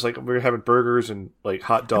it's like we're having burgers and like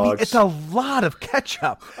hot dogs. I mean, it's a lot of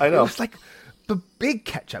ketchup. I know. It's like the big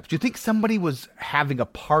ketchup. Do you think somebody was having a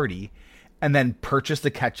party and then purchased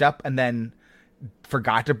the ketchup and then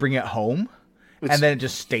forgot to bring it home? And then it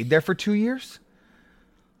just stayed there for 2 years?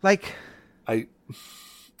 Like, I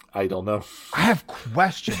don't know. I have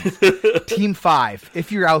questions. Team 5,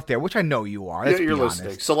 if you're out there, which I know you are. You're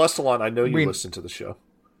listening. Celestalon, I know you listen to the show.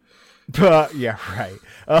 Yeah, right.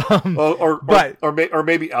 Or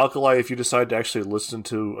maybe Alkali, if you decide to actually listen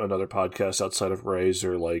to another podcast outside of Ray's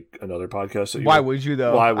or like another podcast. Why would you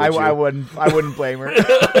though? Why would you? I wouldn't blame her.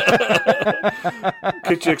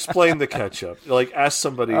 Could you explain the ketchup? Like, ask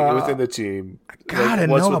somebody within the team. Gotta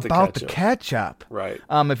know about the ketchup. Right.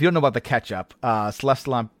 If you don't know about the ketchup,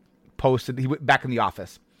 Celestalon posted. He went back in the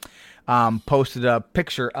office. Posted a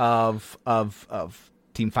picture of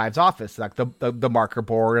Team 5's office, like the marker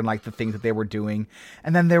board and like the things that they were doing,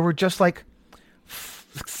 and then there were just like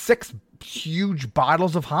 6 huge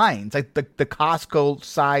bottles of Heinz, like the Costco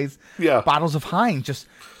size bottles of Heinz, just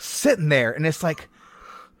sitting there, and it's like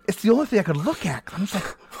it's the only thing I could look at. I'm just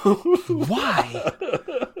like, why?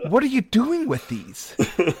 What are you doing with these?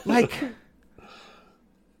 Like,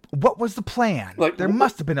 what was the plan? Like, there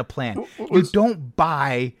must have been a plan. You don't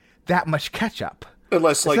buy that much ketchup.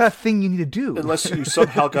 Unless, it's not a thing you need to do. Unless you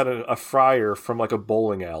somehow got a fryer from like a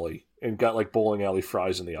bowling alley and got like bowling alley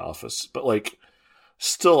fries in the office. But like,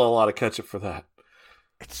 still a lot of ketchup for that.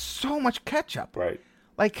 It's so much ketchup. Right.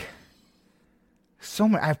 Like, so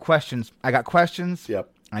many. I have questions. I got questions. Yep.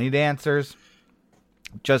 I need answers.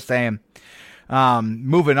 Just saying.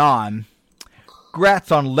 Moving on.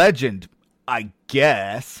 Grats on Legend, I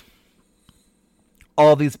guess.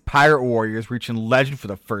 All these Pirate Warriors reaching Legend for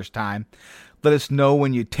the first time. Let us know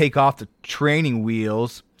when you take off the training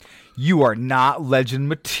wheels. You are not Legend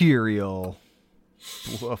material.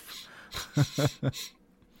 Woof.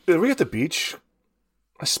 Are we at the beach?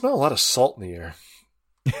 I smell a lot of salt in the air.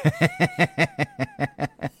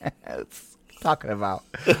 It's talking about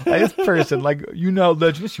like this person, like,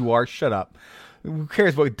 Legend. Yes, you are. Shut up. Who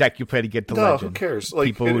cares what deck you play to get to Legend? No, who cares?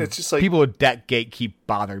 Like, it's just like people with deck gate keep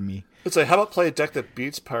bothering me. It's like, how about play a deck that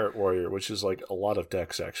beats Pirate Warrior, which is like a lot of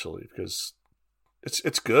decks actually, because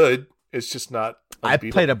it's good. It's just not unbeatable.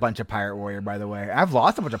 I played a bunch of Pirate Warrior, by the way. I've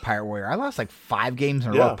lost a bunch of Pirate Warrior. I lost like 5 games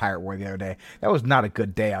in a row of Pirate Warrior the other day. That was not a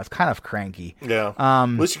good day. I was kind of cranky. Yeah. At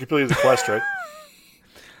least you completed the quest, right?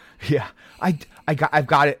 Yeah. I've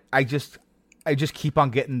got it. I just keep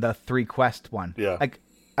on getting the 3 quest one. Yeah. Like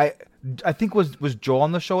I think was Joel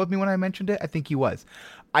on the show with me when I mentioned it? I think he was.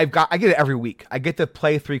 I get it every week. I get to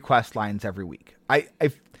play 3 quest lines every week.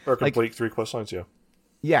 Or complete 3 quest lines, yeah.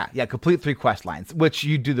 Yeah, complete 3 quest lines, which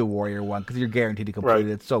you do the Warrior one because you're guaranteed to complete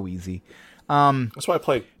it. It's so easy. That's why I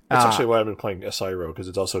play. That's actually why I've been playing SI Rogue, because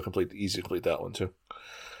it's also easy to complete that one too.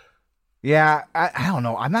 Yeah, I don't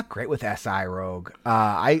know. I'm not great with SI Rogue.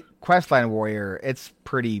 Questline Warrior, it's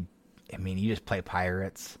pretty. I mean, you just play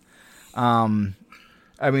pirates.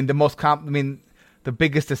 The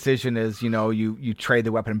biggest decision is, you trade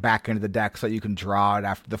the weapon back into the deck so you can draw it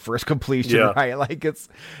after the first completion, right? Like it's.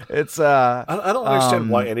 I don't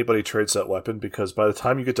understand why anybody trades that weapon, because by the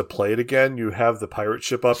time you get to play it again, you have the pirate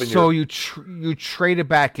ship up. And you trade it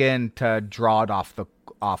back in to draw it off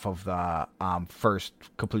off of the first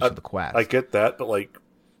completion of the quest. I get that, but like,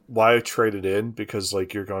 why trade it in? Because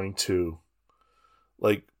like you're going to,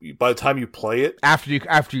 like, by the time you play it, after you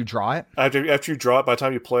draw it, after you draw it, by the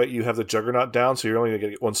time you play it, you have the Juggernaut down, so you're only going to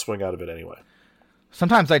get one swing out of it anyway.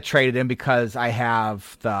 Sometimes I trade it in because I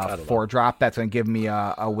have the 4-drop that's going to give me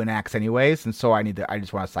a win axe anyways, and so I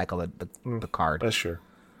just want to cycle the card. That's sure.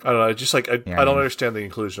 I don't know. Just like I don't understand the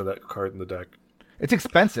inclusion of that card in the deck. It's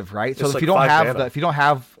expensive, right? So It's if like you don't have mana.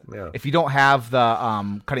 if you don't have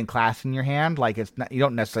the cutting class in your hand, like you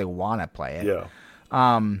don't necessarily want to play it. Yeah.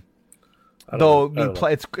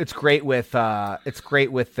 It's great with the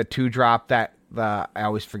 2-drop that I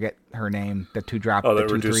always forget her name. The 2-drop. Oh, that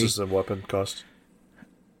reduces the weapon cost.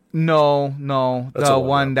 No, That's the a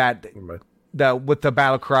one that with the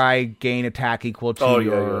battle cry gain attack equal to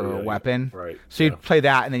your weapon. Right. So you play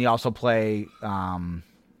that, and then you also play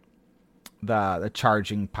the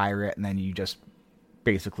charging pirate, and then you just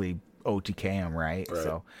basically OTK him, right?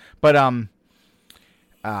 So, but now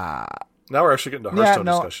we're actually getting to Hearthstone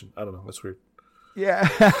discussion. I don't know. That's weird. Yeah.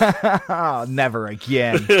 Oh, never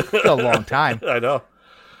again. It's a long time. I know.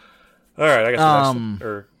 All right, I guess the next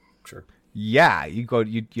one. Sure. Yeah, you go.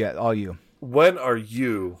 All you. When are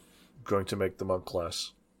you going to make the monk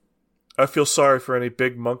class? I feel sorry for any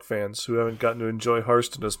big monk fans who haven't gotten to enjoy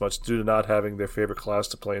Hearthstone as much due to not having their favorite class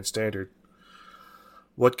to play in Standard.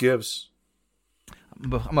 What gives?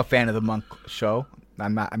 I'm a fan of the monk show.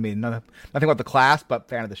 I'm not. I mean, nothing about the class, but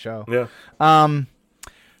fan of the show. Yeah.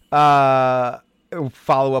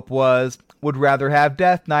 Follow up was would rather have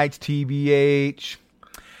Death Knights TBH,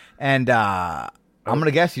 and I'm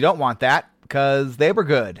gonna guess you don't want that because they were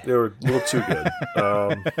good. They were a little too good.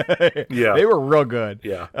 Yeah, they were real good.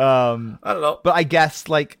 Yeah. I don't know, but I guess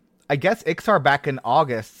Ixar back in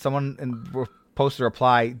August, someone posted a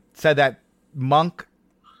reply said that monk,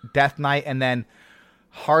 Death Knight, and then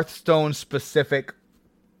Hearthstone specific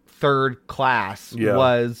third class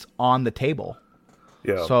was on the table.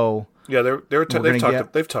 Yeah. So yeah, they've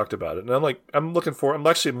talked about it, and I'm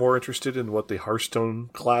actually more interested in what the Hearthstone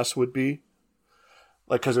class would be.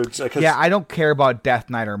 Like, cause I don't care about Death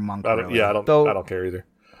Knight or monk. I don't care either.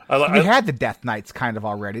 We had the Death Knights kind of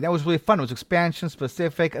already. That was really fun. It was expansion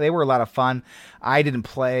specific. They were a lot of fun. I didn't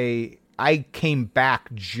play. I came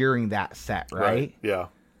back during that set, right? Yeah.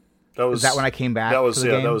 Is that when I came back? That was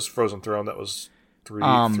game? That was Frozen Throne. That was 4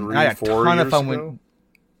 I had a ton years of fun ago.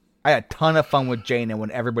 I had a ton of fun with Jaina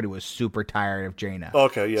when everybody was super tired of Jaina.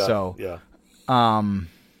 Okay, yeah. So, yeah.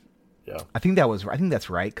 I think that's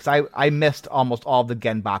right because I missed almost all the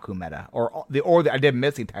Genbaku meta, or I did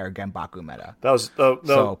miss the entire Genbaku meta. That was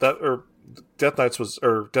Death Knights was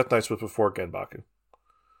before Genbaku.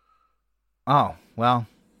 Oh well,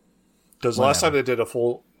 because the last time they did a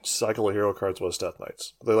full cycle of hero cards was Death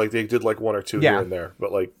Knights. They did like one or two here and there,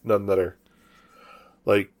 but like none that are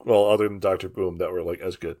like other than Dr. Boom that were like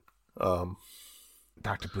as good.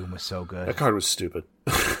 Dr. Boom was so good. That card was stupid.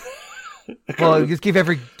 Well, it gave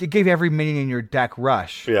every minion in your deck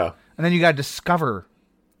rush. Yeah, and then you got to discover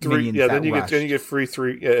 3. minions. Yeah, then you get free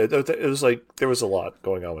 3. Yeah, it was like there was a lot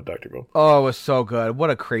going on with Dr. Boom. Oh, it was so good!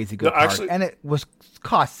 What a crazy good card, actually, and it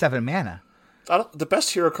cost 7 mana. The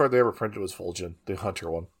best hero card they ever printed was Fulgen, the Hunter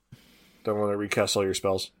one. The one that recasts all your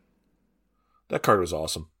spells. That card was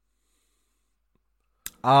awesome.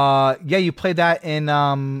 Yeah, you played that in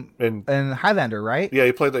Highlander, right? Yeah,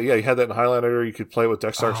 you played that. Yeah, you had that in Highlander. You could play it with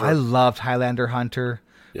Dexter. I loved Highlander Hunter.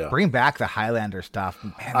 Yeah, bring back the Highlander stuff.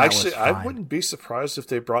 Man, actually, I wouldn't be surprised if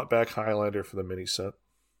they brought back Highlander for the mini set.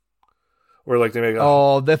 Or like they make.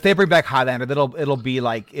 If they bring back Highlander, it'll be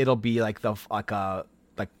like they'll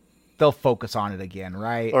focus on it again,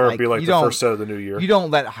 right? Or it'll be like the first set of the new year. You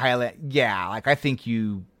don't let Highlander. Yeah, like I think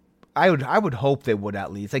you. I would hope they would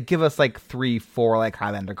at least give us 3-4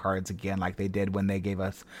 Highlander cards again, like they did when they gave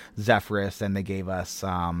us Zephyrus and they gave us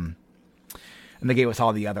all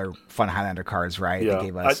the other fun Highlander cards, right? Yeah, they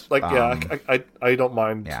gave us, I don't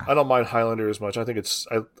mind. Yeah. I don't mind Highlander as much. I think it's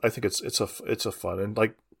a fun and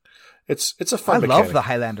it's a fun. I love the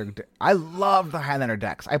Highlander. I love the Highlander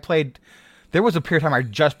decks. There was a period of time I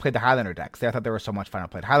just played the Highlander decks. I thought they were so much fun. I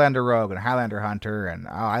played Highlander Rogue and Highlander Hunter, and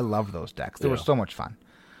I love those decks. They were so much fun.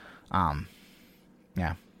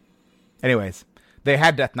 Yeah. Anyways, they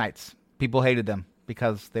had Death Knights. People hated them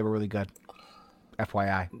because they were really good.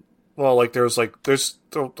 FYI. Well, there's the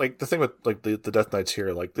thing with the Death Knights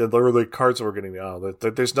here, the cards that we're getting now.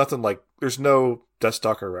 There's nothing there's no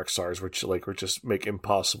Deathstalker Rexars, which just make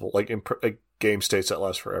impossible game states that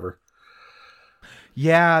last forever.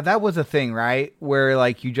 Yeah, that was a thing, right? Where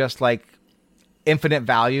you just infinite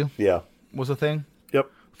value. Yeah, was a thing. Yep.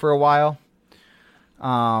 For a while.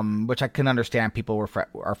 which I can understand people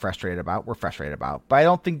are frustrated about. We're frustrated about, but I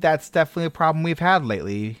don't think that's definitely a problem we've had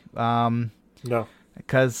lately. No,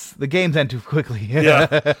 because the games end too quickly. Yeah.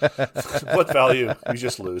 What value? You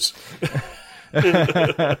just lose.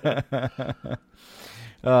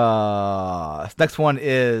 Next one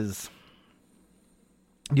is.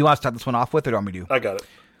 Do you want to start this one off with, or do you want me to? I got it.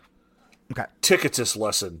 Okay. Ticketus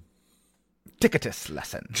lesson.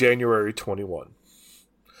 January 21.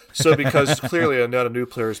 So because clearly not a new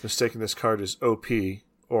player is mistaking this card as OP,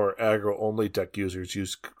 or aggro-only deck users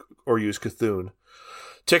use Cthulhu.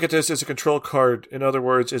 Ticketus is a control card. In other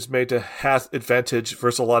words, it's made to have advantage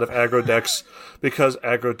versus a lot of aggro decks because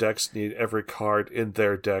aggro decks need every card in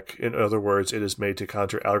their deck. In other words, it is made to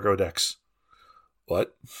counter aggro decks.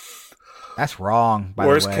 What? That's wrong, by the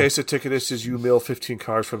way. Worst case of Ticketus is you mill 15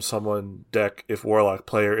 cards from someone's deck if Warlock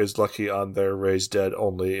player is lucky on their Raise Dead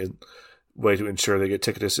only. And way to ensure they get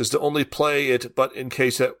Ticketus is to only play it, but in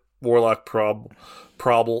case that Warlock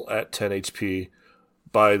probble at 10 HP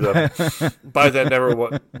by that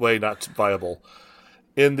never way not viable.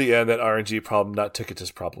 In the end, that RNG problem, not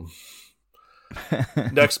Ticketus problem.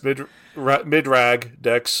 Next, mid-rag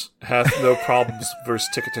decks have no problems versus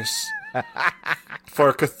Ticketus.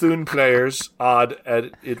 For Cthulhu players, odd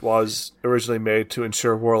as it was originally made to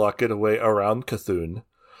ensure Warlock get away around Cthulhu.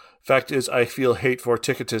 Fact is, I feel hate for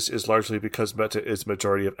Ticketus is largely because meta is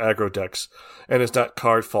majority of aggro decks, and it's not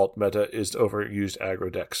card fault meta is overused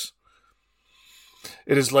aggro decks.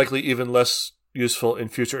 It is likely even less useful in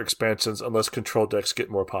future expansions unless control decks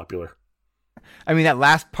get more popular. I mean, that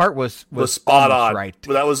last part was spot on. Right.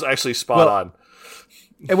 But that was actually spot on.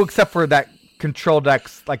 Except for that control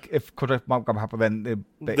decks, like if control decks come up, then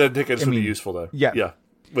Ticketus would be useful though. Yeah.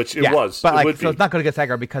 Which it was. But it so it's not good against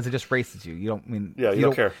aggro because it just races you. You don't you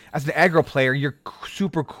don't care. As an aggro player, you're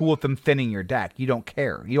super cool with them thinning your deck. You don't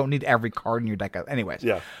care. You don't need every card in your deck. Anyways.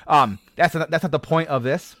 Yeah. That's not the point of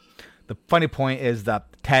this. The funny point is that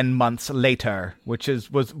 10 months later, which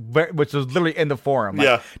was literally in the forum.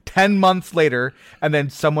 10 months later, and then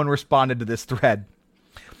someone responded to this thread.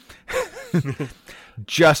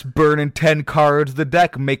 Just burning 10 cards the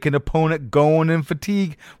deck, make an opponent going in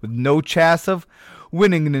fatigue with no chance of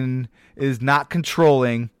winning is not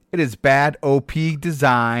controlling. It is bad OP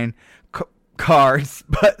design cards,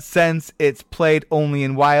 but since it's played only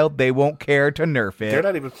in Wild, they won't care to nerf it. They're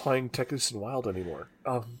not even playing Ticketus in Wild anymore.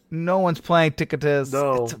 No one's playing Ticketus.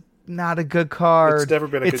 No. It's not a good card. It's never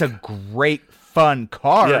been a great, fun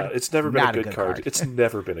card. Yeah, it's never been a good card. It's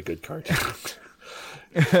never been a good card.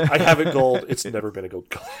 I have it gold. It's never been a good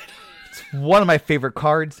card. It's one of my favorite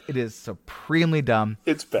cards. It is supremely dumb.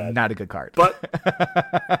 It's bad. Not a good card. But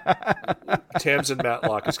Tamsin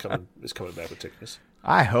Matlock is coming back with Ticketus.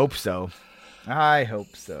 I hope so.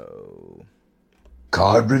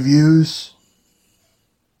 Card reviews.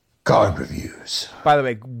 By the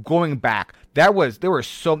way, going back, that was a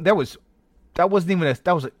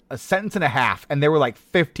sentence and a half, and there were like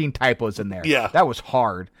 15 typos in there. Yeah, that was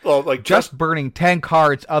hard. Well, like just burning 10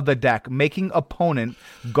 cards of the deck, making opponent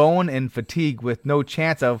going in fatigue with no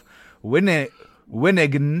chance of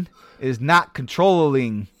winning is not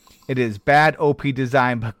controlling. It is bad OP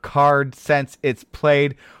design, but card since it's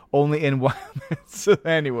played only in one. So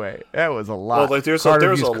anyway, that was a lot. Well, like there's a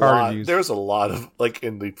lot of like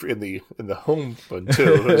in the home one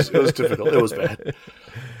too. It was difficult. It was bad.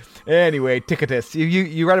 Anyway, Ticketus.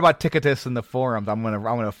 You read about Ticketus in the forums. I'm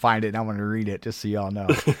gonna find it and I'm gonna read it just so y'all know.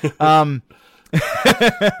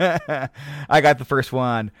 I got the first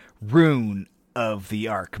one. Rune of the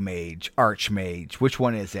Archmage. Which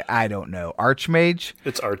one is it? I don't know. Archmage?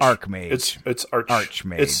 It's Arch. Archmage. It's Arch.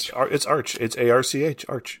 Archmage. It's Arch. It's ARCH.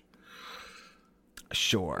 Arch.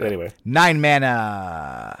 Sure. Anyway. 9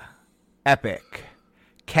 mana. Epic.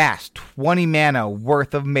 Cast 20 mana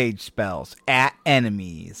worth of mage spells at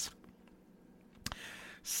enemies.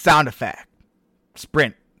 Sound effect.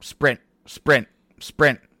 Sprint.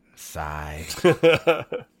 Sigh.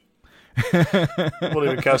 Won't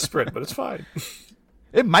even cast sprint, but it's fine.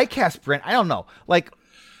 It might cast sprint. I don't know. Like,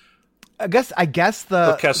 I guess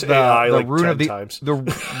They'll cast AI like rune 10 of the times. the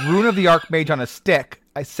rune of the Archmage on a stick.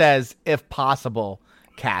 It says if possible,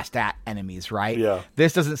 cast at enemies. Right. Yeah.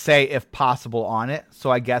 This doesn't say if possible on it,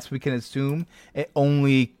 so I guess we can assume it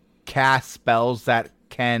only casts spells that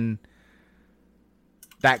can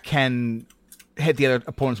hit the other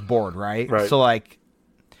opponent's board. Right. Right. So like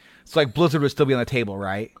Blizzard would still be on the table,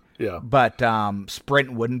 right? Yeah. But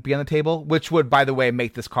Sprint wouldn't be on the table, which would, by the way,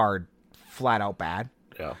 make this card flat out bad.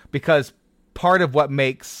 Yeah. Because part of what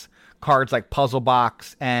makes cards like Puzzle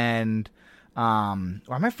Box and am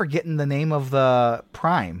I forgetting the name of the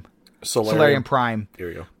Prime? Solarium Prime. Here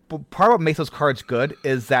you go. part of what makes those cards good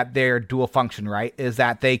is that they're dual function, right? Is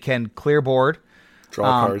that they can clear board,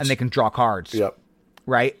 draw cards, and they can draw cards. Yep.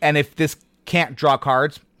 Right, and if this can't draw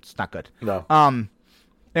cards, it's not good. No.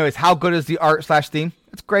 Anyways, how good is the art / theme?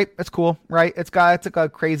 It's great. It's cool, right? It's like a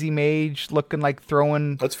crazy mage looking like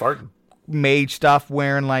throwing. That's Varden. Mage stuff,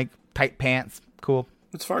 wearing like tight pants. Cool.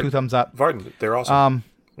 It's Varden. 2 thumbs up. Varden, they're awesome.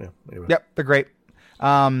 Yeah. Anyway. Yep, they're great.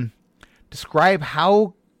 Describe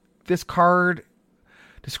how this card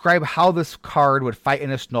would fight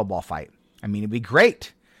in a snowball fight. I mean, it'd be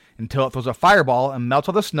great until it throws a fireball and melts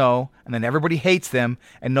all the snow, and then everybody hates them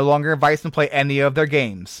and no longer invites them to play any of their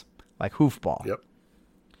games, like Hoofball. Yep.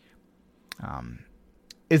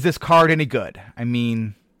 Is this card any good? I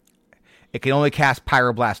mean, it can only cast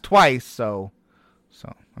Pyroblast twice, so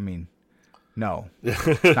I mean, no,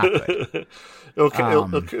 it's not good.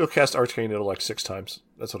 It'll cast Arcane Intellect 6 times.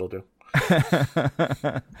 That's what it'll do.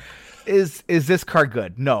 Is this card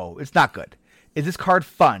good? No, it's not good. Is this card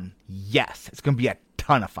fun? Yes, it's going to be a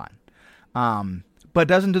ton of fun. But it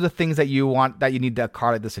doesn't do the things that you need a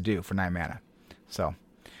card like this to do for 9 mana. So,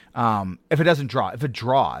 if it doesn't draw, if it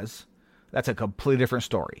draws, that's a completely different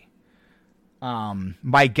story.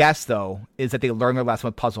 My guess, though, is that they learned their lesson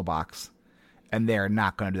with Puzzle Box, and they're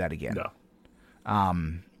not going to do that again. No.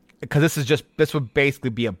 Because this would basically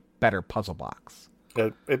be a better Puzzle Box.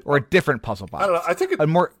 Or a different Puzzle Box. I don't know. I think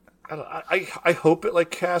I hope it like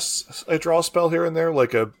casts a draw spell here and there,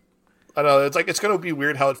 like I don't know. It's like it's gonna be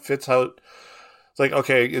weird how it fits. It's like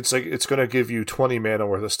okay, it's gonna give you 20 mana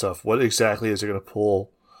worth of stuff. What exactly is it gonna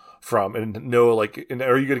pull from? And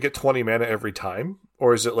are you gonna get 20 mana every time,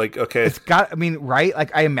 or is it like okay? It's got. I mean, right?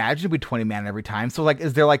 Like I imagine it'd be 20 mana every time. So like,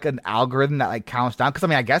 is there like an algorithm that like counts down? Because I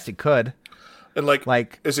mean, I guess it could. And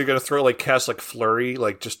like, is he gonna cast like Flurry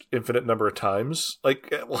like just infinite number of times, like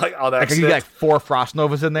on accident? Like, you get like 4 Frost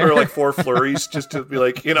Novas in there, or like 4 Flurries, just to be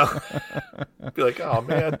like, be like, oh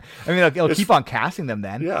man. I mean, it'll keep on casting them.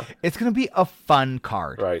 Then, yeah, it's gonna be a fun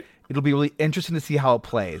card. Right. It'll be really interesting to see how it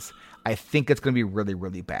plays. I think it's gonna be really,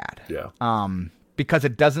 really bad. Yeah. Because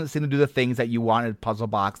it doesn't seem to do the things that you wanted Puzzle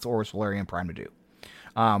Box or Solarian Prime to do,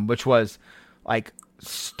 which was like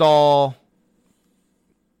stall.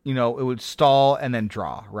 It would stall and then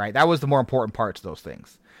draw, right? That was the more important part to those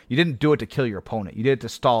things. You didn't do it to kill your opponent. You did it to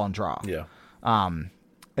stall and draw. Yeah. And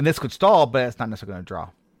this could stall, but it's not necessarily going to draw.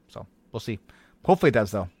 So we'll see. Hopefully it does,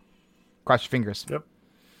 though. Cross your fingers. Yep.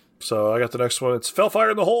 So I got the next one. It's Fellfire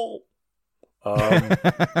in the Hole. Sound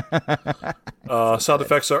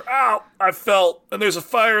effects are, ow, I felt, and there's a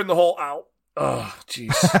fire in the hole. Ow. Oh,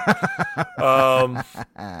 jeez. How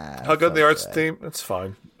good the art's theme? It's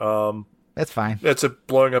fine. That's fine. It's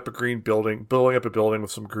blowing up a building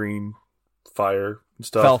with some green fire and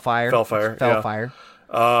stuff. Fellfire.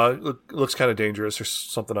 Looks kind of dangerous. There's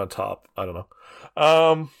something on top. I don't know.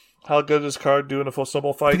 How good is this card doing a full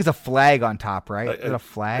snowball fight? I think it's a flag on top, right? Is it a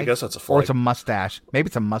flag? I guess that's a flag. Or it's a mustache. Maybe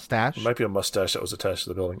it's a mustache. It might be a mustache that was attached to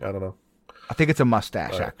the building. I don't know. I think it's a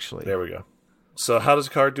mustache, actually. There we go. So how does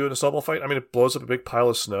the card do in a snowball fight? I mean, it blows up a big pile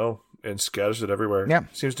of snow and scatters it everywhere. Yeah.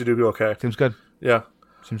 Seems to do okay. Seems good. Yeah.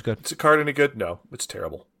 Seems good. Is the card any good? No, it's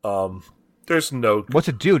terrible. There's no... What's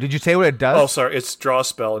it do? Did you say what it does? Oh, sorry. It's draw a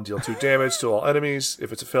spell and deal 2 damage to all enemies.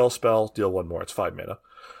 If it's a fail spell, deal 1 more. It's 5 mana.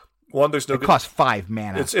 It costs 5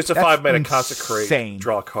 mana. It's a 5 mana consecrate,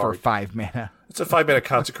 draw a card. For 5 mana. It's a 5 mana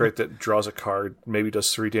consecrate that draws a card, maybe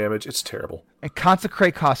does 3 damage. It's terrible. And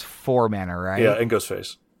consecrate costs 4 mana, right? Yeah, and goes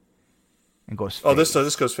face. Oh, this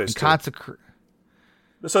goes face too.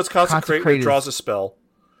 So it's consecrate, it draws a spell,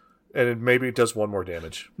 and maybe it does 1 more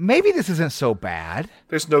damage. Maybe this isn't so bad.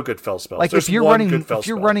 There's no good fell spells. Like there's if you're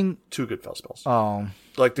running 2 good fell spells. Oh,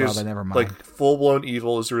 like there's then never mind. Like Full Blown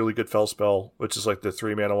Evil is a really good fell spell, which is like the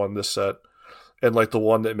 3 mana one in this set, and like the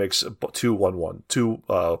one that makes 2/1/1, 2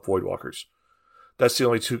 Voidwalkers. That's the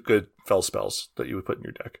only 2 good fell spells that you would put in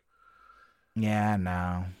your deck. Yeah,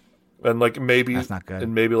 no. And like maybe that's not good.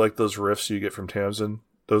 And maybe like those rifts you get from Tamsin.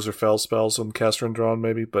 Those are fell spells on Caster and Drawn,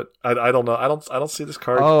 maybe, but I don't know. I don't see this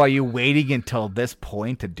card. Oh, are you waiting until this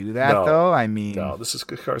point to do that? No, though. I mean, no. This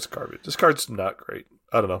card's garbage. This card's not great.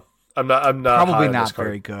 I don't know. I'm not probably high on not this card.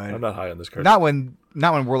 very good. I'm not high on this card. Not when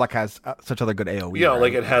Warlock has such other good AOE. Yeah, right?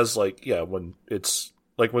 like it has when it's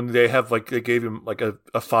like when they have like they gave him like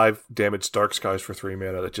a 5 damage Dark Skies for 3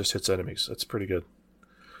 mana that just hits enemies. That's pretty good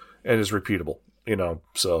and is repeatable.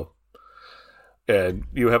 So and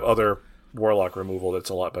you have other Warlock removal that's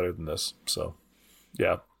a lot better than this. So,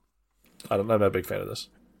 yeah. I'm not a big fan of this.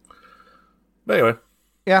 But anyway.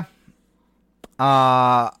 Yeah.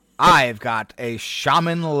 I've got a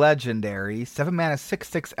Shaman Legendary, 7 mana,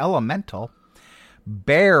 6/6 Elemental,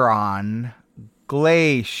 Baron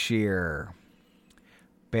Glacier.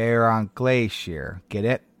 Bear on Glacier. Get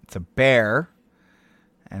it? It's a bear,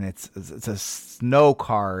 and it's a snow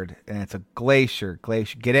card, and it's a glacier.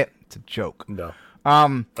 Glacier. Get it? It's a joke. No.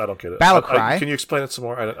 I don't get it. Battle Cry. Can you explain it some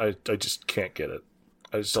more? I just can't get it.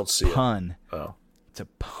 I just don't see Pun. it. Oh. It's a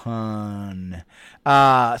pun.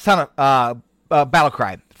 Battle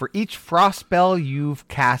Cry. For each frost spell you've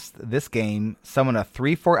cast this game, summon a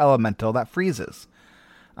 3/4 elemental that freezes.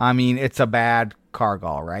 I mean, it's a bad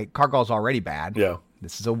Kargal, right? Kargal's already bad. Yeah.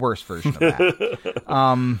 This is a worse version of that.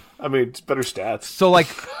 I mean, it's better stats. So, like,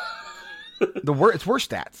 it's worse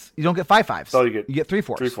stats. You don't get 5/5s. Oh, you get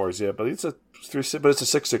 3/4s. 3/4s, yeah. But it's a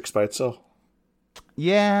 6/6 by itself.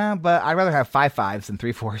 Yeah, but I'd rather have 5/5s than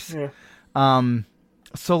 3/4s. Yeah.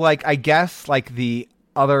 So, like, I guess, like, the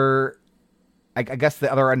other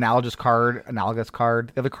analogous card,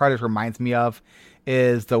 the other card it reminds me of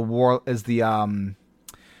is the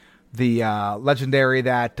legendary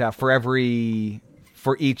that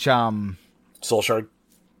for each Soul Shard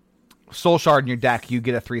in your deck, you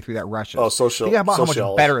get a 3/3 that rushes. Oh, social. Think about how much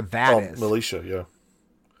better that is. Militia, yeah.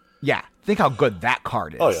 Yeah, think how good that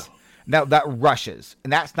card is. Oh yeah. Now that rushes,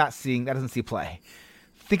 and that doesn't see play.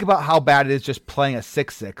 Think about how bad it is just playing a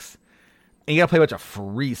 6/6, and you gotta play a bunch of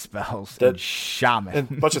free spells and Shaman. And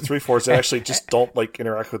a bunch of 3/4s that actually just don't like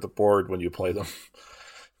interact with the board when you play them.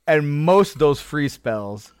 And most of those free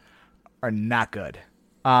spells are not good.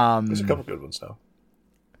 There's a couple good ones now.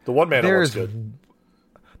 The 1-mana one's good.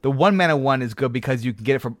 The 1-mana one is good because you can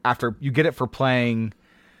get it for playing.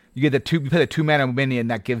 You play the 2-mana minion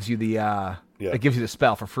that gives you the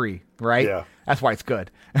spell for free, right? Yeah. That's why it's good.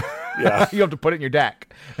 Yeah. You have to put it in your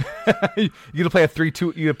deck. You get to play a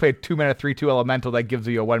 3/2. You play a 2-mana 3/2 elemental that gives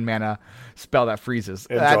you a 1-mana spell that freezes.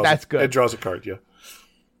 That's good. It draws a card. Yeah.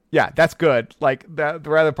 Yeah, that's good. Like the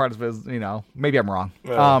other part of it is, maybe I'm wrong.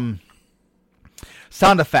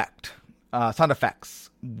 Sound effects.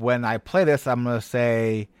 When I play this, I'm gonna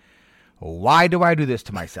say, why do I do this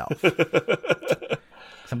to myself?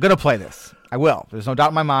 I'm going to play this. I will. There's no doubt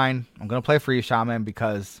in my mind. I'm going to play Free Shaman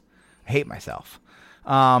because I hate myself.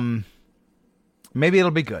 Maybe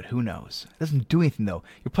it'll be good. Who knows? It doesn't do anything, though.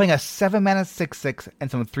 You're playing a 7-mana 6/6 and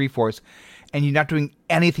some 3/4s, and you're not doing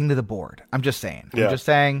anything to the board. I'm just saying. Yeah. I'm just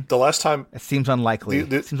saying. The last time... It seems unlikely.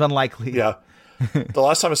 It seems unlikely. Yeah. The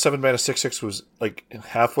last time a 7-mana 6/6 was like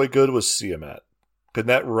halfway good was Siamat. Because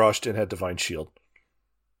that rushed and had Divine Shield.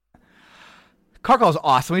 Kargal is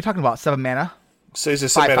awesome. What are you talking about? 7 mana? Says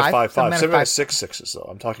it's 7 mana 5/5. 7 mana 6/6s though.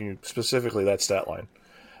 I'm talking specifically that stat line.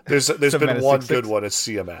 There's been one good one. It's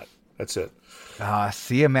Siamat. That's it.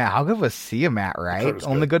 Siamat. How good was Siamat, right?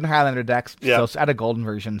 Only good in Highlander decks. Yeah. So at a golden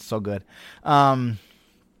version, so good. How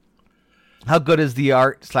good is the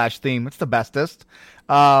art/theme? It's the bestest.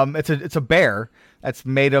 It's a bear that's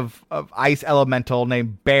made of ice elemental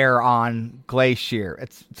named Bear on Glacier.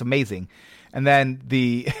 It's amazing. And then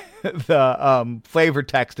the flavor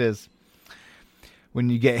text is, when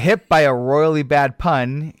you get hit by a royally bad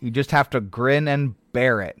pun, you just have to grin and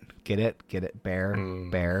bear it. Get it?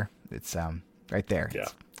 Bear. It's right there. Yeah.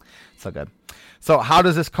 It's so good. So how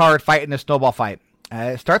does this card fight in a snowball fight?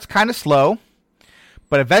 It starts kind of slow,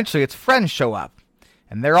 but eventually its friends show up,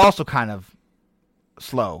 and they're also kind of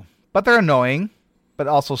slow, but they're annoying, but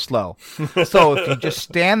also slow. So if you just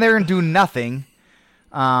stand there and do nothing,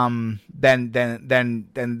 then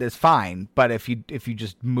it's fine. But if you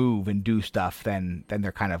just move and do stuff, then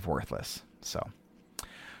they're kind of worthless. So,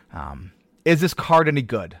 is this card any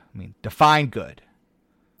good? I mean, define good.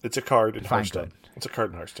 It's a card in Define Hearthstone. good. It's a card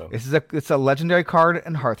in Hearthstone. It's a legendary card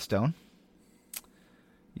in Hearthstone.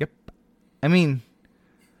 Yep. I mean,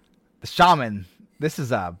 the Shaman. This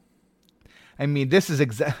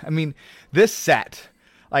set.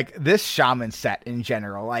 Like, this Shaman set in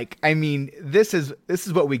general, like, I mean, this is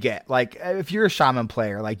what we get. Like, if you're a Shaman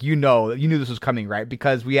player, like, you knew this was coming, right?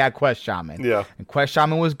 Because we had Quest Shaman. Yeah. And Quest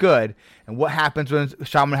Shaman was good. And what happens when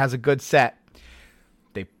Shaman has a good set?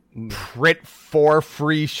 They print 4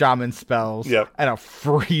 free Shaman spells and a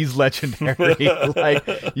freeze legendary. Like,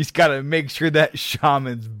 you just gotta make sure that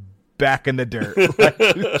Shaman's back in the dirt.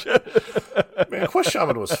 Man, Quest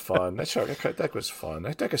Shaman was fun. That deck was fun.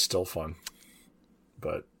 That deck is still fun.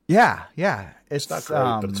 But yeah, it's not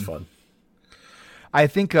great, but it's fun. I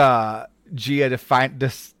think Gia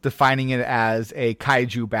defining it as a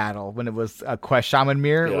kaiju battle when it was a Quest Shaman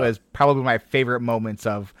mirror was probably my favorite moments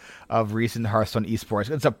of recent Hearthstone esports.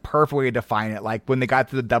 It's a perfect way to define it. Like when they got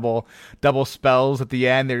to the double spells at the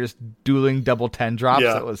end, they're just dueling double 10 drops.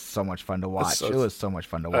 Yeah. It was so much fun to watch. It was so much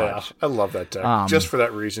fun to watch. I love that deck just for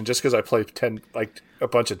that reason. Just because I play a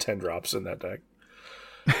bunch of 10 drops in that deck.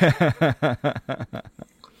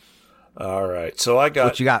 All right, so I got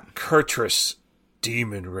what you got? Kurtrus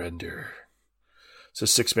Demon Render. It's a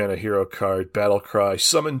 6-mana hero card. Battle Cry.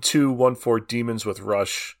 Summon 2 1/4 demons with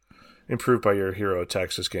Rush. Improved by your hero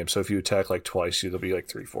attacks this game. So if you attack like twice, it'll be like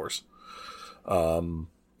 3/4.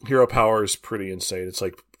 Hero power is pretty insane. It's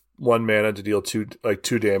like 1 mana to deal 2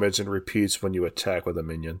 damage and repeats when you attack with a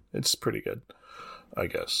minion. It's pretty good, I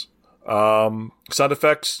guess. Sound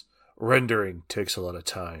effects. Rendering takes a lot of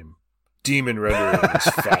time. Demon rendering is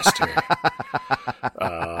faster.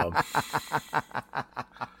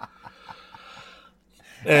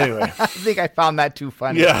 Anyway. I think I found that too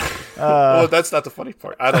funny. Yeah. Well, that's not the funny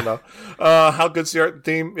part. I don't know. How good's the art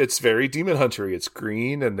theme? It's very Demon Hunter-y. It's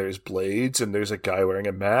green, and there's blades, and there's a guy wearing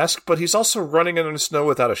a mask, but he's also running in the snow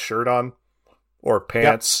without a shirt on. Or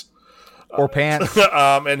pants. Yep. Or pants.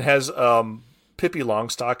 And has Pippi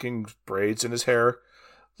Longstocking braids in his hair.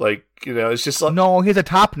 Like, it's just like... No, he's a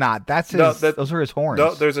top knot. That's his... those are his horns.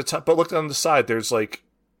 No, there's a top... But look on the side. There's...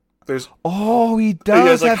 Oh, he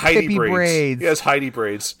does have Heidi Pippi braids. He has Heidi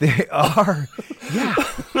braids. They are. Yeah.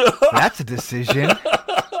 That's a decision.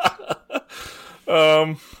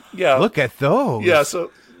 Yeah. Look at those. Yeah, so...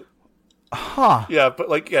 Huh. Yeah,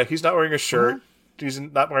 but he's not wearing a shirt. Huh? He's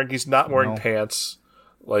not wearing pants.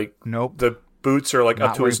 Nope. The boots are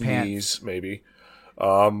up to his pants. knees, maybe.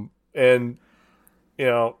 And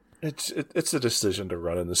it's a decision to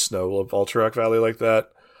run in the snow of Alterac Valley like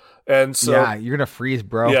that. And so yeah, you're gonna freeze,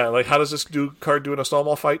 bro. Yeah, how does this card do in a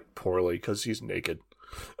snowball fight? Poorly, because he's naked.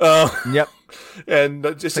 Yep. And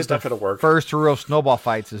it's just not gonna work. First rule of snowball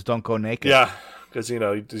fights is don't go naked. Yeah. Because,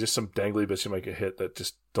 there's just some dangly bits you might get hit that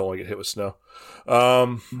just don't want to get hit with snow.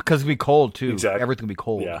 Because it'll be cold, too. Exactly. Everything will be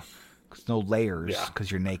cold. Yeah. There's no layers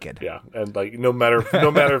because you're naked. Yeah. And, no matter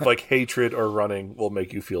if, hatred or running will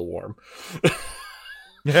make you feel warm.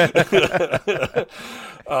 Is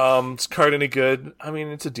card any good? I mean,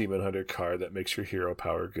 it's a Demon Hunter card that makes your hero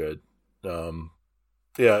power good. Yeah,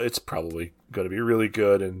 it's probably going to be really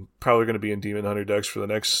good and probably going to be in Demon Hunter decks for the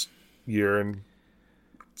next year and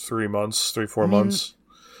 4 months.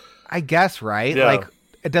 I guess, right? Yeah.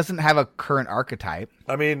 It doesn't have a current archetype.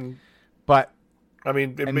 But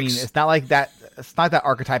it's not like that. It's not that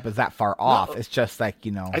archetype is that far off. No. It's just I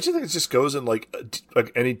just think it just goes in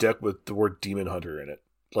any deck with the word Demon Hunter in it.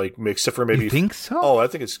 Except for maybe. You think so? Oh, I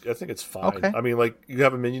think it's fine. Okay. I mean, you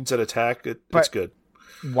have minions that attack. It's good.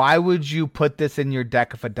 Why would you put this in your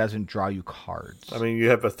deck if it doesn't draw you cards? I mean, you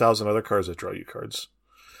have 1,000 other cards that draw you cards.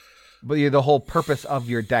 But the whole purpose of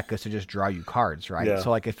your deck is to just draw you cards, right? Yeah.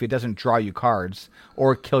 So, if it doesn't draw you cards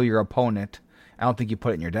or kill your opponent, I don't think you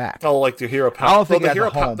put it in your deck. Oh, the hero power. I don't think the hero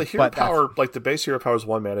power. The base hero power is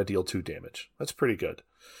 1 mana, deal 2 damage. That's pretty good.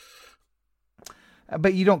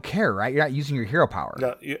 But you don't care, right? You're not using your hero power.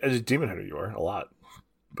 No, as a Demon Hunter, you are a lot,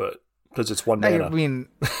 but because it's 1 mana. I mean,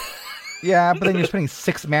 yeah, but then you're spending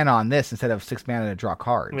 6 mana on this instead of 6 mana to draw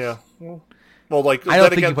cards. Yeah. Well, I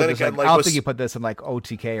don't think you put this in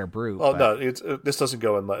OTK or Brute. Well, no, this doesn't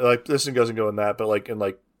go in this doesn't go in that, but in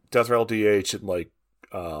Death Rattle DH and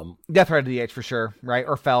Death Rattle DH for sure, right?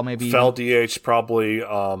 Or Fel maybe. Fel DH probably.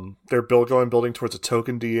 They're building towards a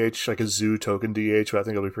token DH, like a Zoo token DH, but I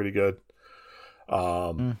think it'll be pretty good.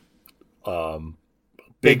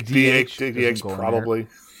 Big DH probably.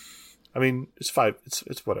 I mean, it's 5.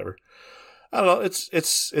 It's whatever. I don't know.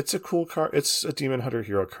 It's a cool card. It's a Demon Hunter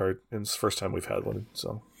hero card, and it's the first time we've had one.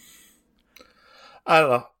 So I don't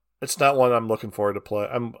know. It's not one I'm looking forward to play.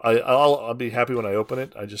 I'll be happy when I open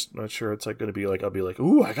it. I just not sure it's going to be I'll be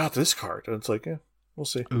ooh, I got this card, and it's yeah, we'll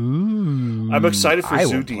see. Ooh, I'm excited for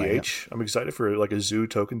Zoo DH. I'm excited for a Zoo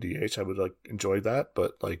token DH. I would enjoy that,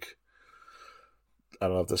 but I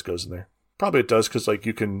don't know if this goes in there. Probably it does because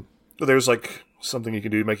you can. There's something you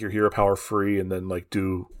can do to make your hero power free, and then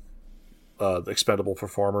do the expendable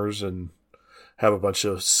performers and have a bunch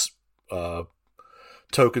of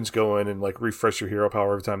tokens go in and refresh your hero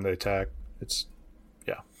power every time they attack.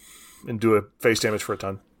 And do a face damage for a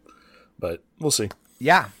ton. But we'll see.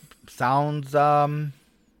 Yeah, sounds. Sounds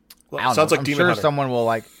like Demon Hunter. Someone will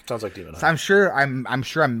Sounds like Demon Hunter. I'm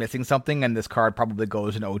sure I'm missing something, and this card probably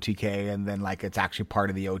goes in OTK, and then it's actually part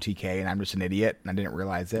of the OTK, and I'm just an idiot and I didn't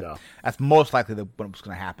realize it. No. That's most likely what's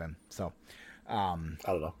going to happen. So. I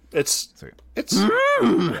don't know. It's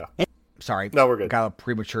yeah. Sorry. No, we're good. Got a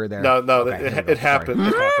premature there. No, okay, it happened.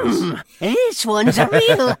 It happens. This one's a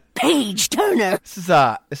real page turner. This is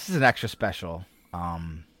an extra special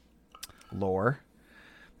lore.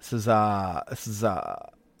 So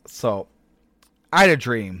I had a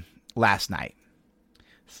dream last night.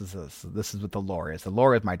 This is what the lore is. The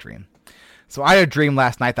lore is my dream. So I had a dream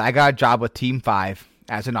last night that I got a job with Team 5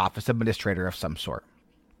 as an office administrator of some sort.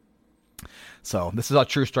 So this is a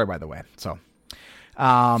true story, by the way. So,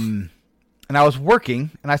 and and I was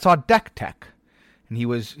working, and I saw Deck Tech, and he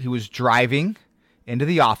was driving into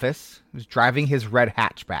the office. He was driving his red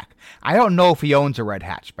hatchback. I don't know if he owns a red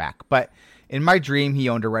hatchback, but in my dream, he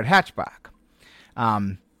owned a red hatchback.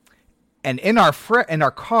 And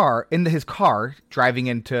in his car, driving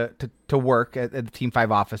into to work at the Team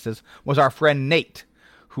 5 offices, was our friend Nate,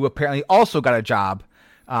 who apparently also got a job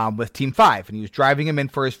with Team 5, and he was driving him in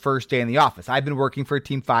for his first day in the office. I've been working for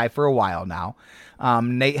Team 5 for a while now.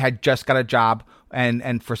 Nate had just got a job,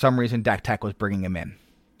 and for some reason, Deck Tech was bringing him in.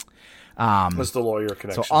 Was the lawyer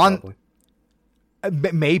connection? So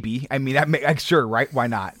maybe. I mean, sure, right? Why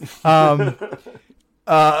not?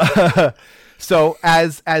 So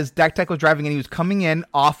as Deck Tech was driving in, he was coming in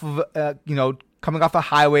off of coming off a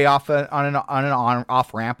highway off an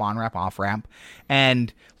off ramp,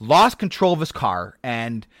 and lost control of his car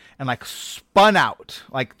and like spun out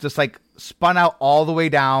all the way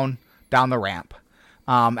down the ramp,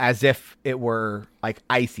 as if it were like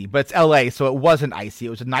icy. But it's LA, so it wasn't icy. It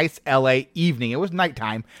was a nice LA evening. It was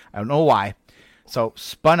nighttime. I don't know why. So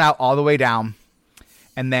spun out all the way down,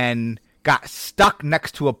 and then got stuck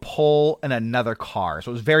next to a pole in another car.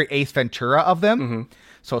 So it was very Ace Ventura of them. Mm-hmm.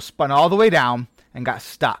 So spun all the way down and got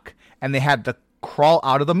stuck. And they had to crawl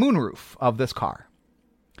out of the moonroof of this car.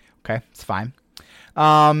 Okay, it's fine.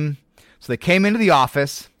 So they came into the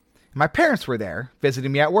office. My parents were there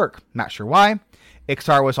visiting me at work. Not sure why.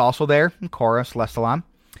 Ixar was also there, and Cora, Celestalon.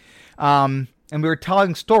 And we were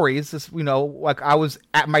telling stories. Like I was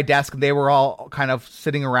at my desk and they were all kind of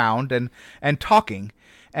sitting around and talking.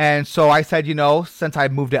 And so I said, since I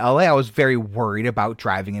moved to LA, I was very worried about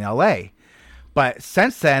driving in LA. But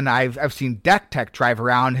since then, I've seen Deck Tech drive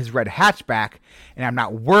around his red hatchback, and I'm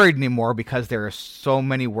not worried anymore because there are so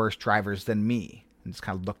many worse drivers than me. And just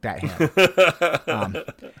kind of looked at him. And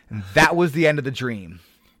that was the end of the dream.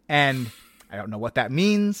 And I don't know what that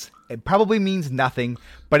means. It probably means nothing,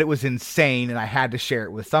 but it was insane, and I had to share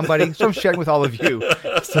it with somebody. So I'm sharing with all of you.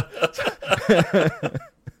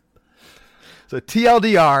 So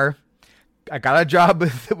TLDR, I got a job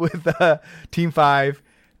with Team 5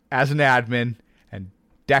 as an admin, and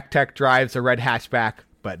Deck Tech drives a red hatchback,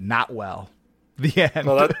 but not well. The end.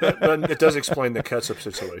 Well, that it does explain the ketchup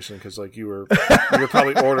situation, because like you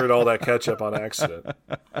probably ordered all that ketchup on accident.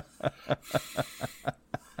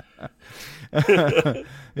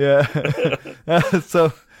 Yeah.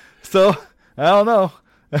 So I don't know.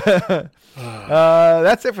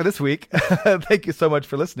 That's it for this week. Thank you so much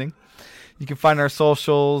for listening. You can find our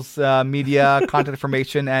socials, media, content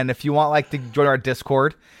information, and if you want to join our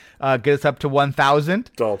Discord, get us up to 1,000.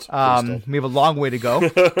 Don't. We have a long way to go.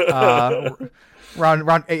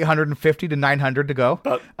 Around 850 to 900 to go.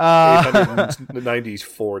 About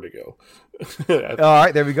 894 to go. All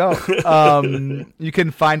right, there we go. You can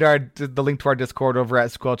find the link to our Discord over at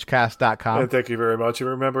squelchcast.com. And thank you very much. And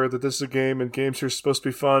remember that this is a game, and games are supposed to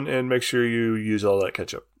be fun, and make sure you use all that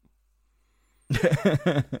ketchup. This is the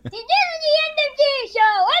end of the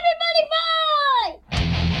show. Everybody bye!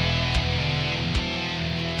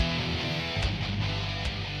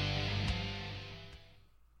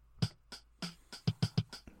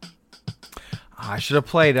 I should have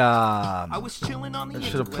played. I was chilling on the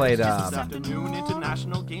should have played.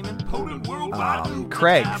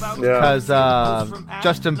 Craig, because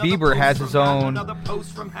Justin Bieber has his own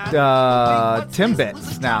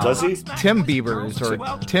Timbits now. Does he? Tim Biebers or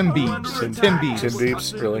Tim Biebs. Tim Biebs. Tim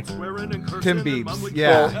Biebs, really? Tim Biebs.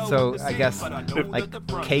 Yeah. Well, so I guess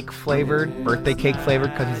cake flavored, birthday cake flavored,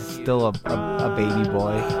 because he's still a baby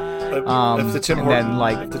boy. If the Tim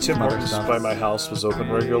Hortons by my house was open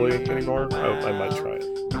regularly anymore, I might try it.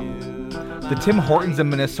 The Tim Hortons in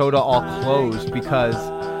Minnesota all closed because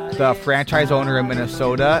the franchise owner in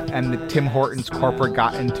Minnesota and the Tim Hortons corporate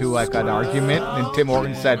got into an argument, and Tim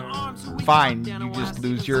Hortons said, "Fine, you just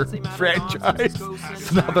lose your franchise."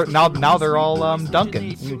 So now they're all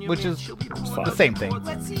Dunkin', which is the same thing.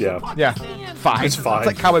 Yeah. Fine. It's fine. It's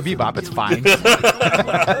like Cowboy Bebop. It's fine.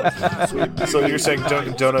 So you're saying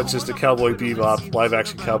Dunkin' Donuts is the Cowboy Bebop,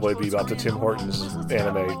 live-action Cowboy Bebop, the Tim Hortons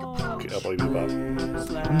anime Cowboy Bebop?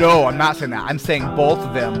 No, I'm not saying that. I'm saying both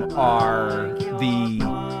of them are the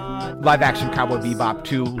live-action Cowboy Bebop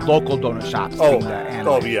to local donut shops. Oh,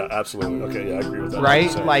 yeah, absolutely. Okay, yeah, I agree with that.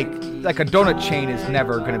 Right? Like a donut chain is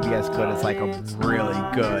never going to be as good as a really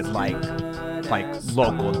good like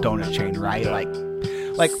local donut chain, right? Yeah.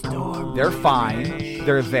 Like they're fine.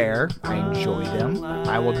 They're there. I enjoy them.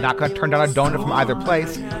 I will not going to turn down a donut from either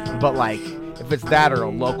place. But if it's that or a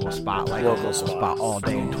local spot, a local spot all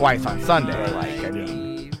day and twice on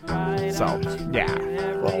Sunday, so yeah.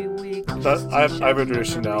 Well, I have a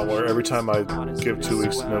tradition now where every time I give 2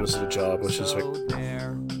 weeks notice at a job, which is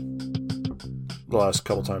the last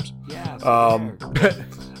couple times.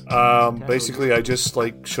 Basically, I just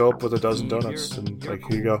like show up with a dozen donuts and like,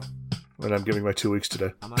 here you go. And I'm giving my 2 weeks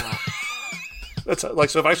today. That's like,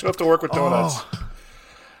 so if I show up to work with donuts,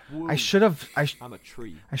 I should have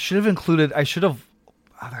included.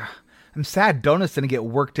 I'm sad donuts didn't get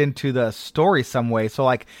worked into the story some way. So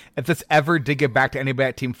like, if this ever did get back to anybody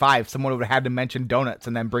at Team 5, someone would have had to mention donuts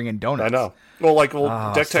and then bring in donuts. I know.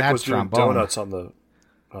 Well, Deck Tech was doing donuts on the.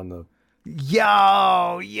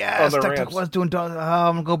 Yo, yes, Deck Tech was doing donuts.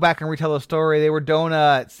 I'm gonna go back and retell the story. They were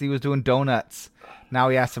donuts. He was doing donuts. Now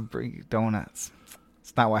he has to bring donuts.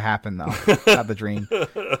 It's not what happened though. Not the dream.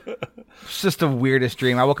 It's just the weirdest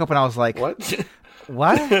dream. I woke up and I was like, "What?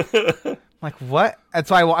 What? Like what?" And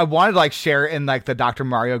so I wanted to like share it in like the Dr.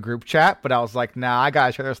 Mario group chat, but I was like, "Nah, I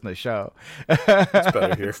gotta share this in the show." It's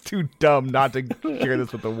better here. It's too dumb not to share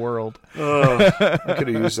this with the world. I could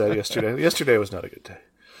have used that yesterday. Yesterday was not a good day.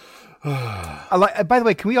 By the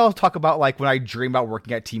way, can we all talk about like when I dream about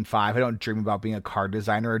working at Team 5? I don't dream about being a card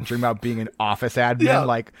designer or dream about being an office admin. Yeah.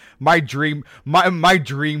 Like my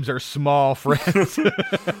dreams are small, friends.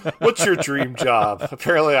 What's your dream job?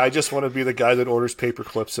 Apparently, I just want to be the guy that orders paper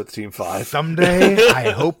clips at Team 5. Someday, I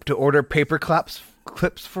hope to order paper clips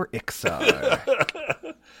for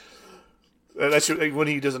Ixar. When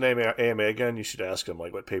he does an AMA again, you should ask him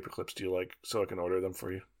like, "What paper clips do you like?" so I can order them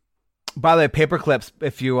for you. By the way, paper clips.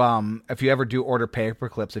 If you ever do order paper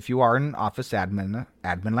clips, if you are an office admin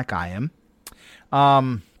like I am,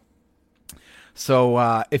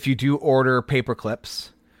 if you do order paper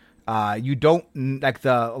clips, you don't like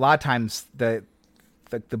a lot of times the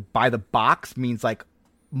by the box means like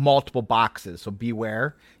multiple boxes. So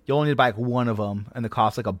beware, you only need to buy like one of them, and they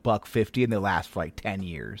cost like $1.50, and they last for like 10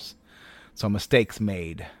 years. So mistakes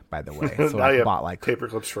made, by the way. So I bought like paper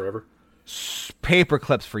clips forever. Paper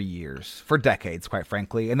clips for years, for decades, quite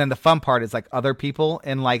frankly. And then the fun part is like other people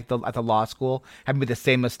in like at the law school have made the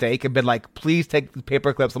same mistake and been like, "Please take the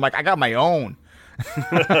paper clips." I'm like, "I got my own."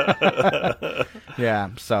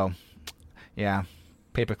 Yeah. So, yeah,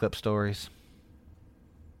 paperclip stories.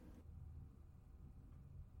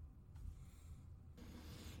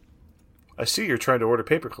 I see you're trying to order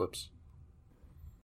paper clips.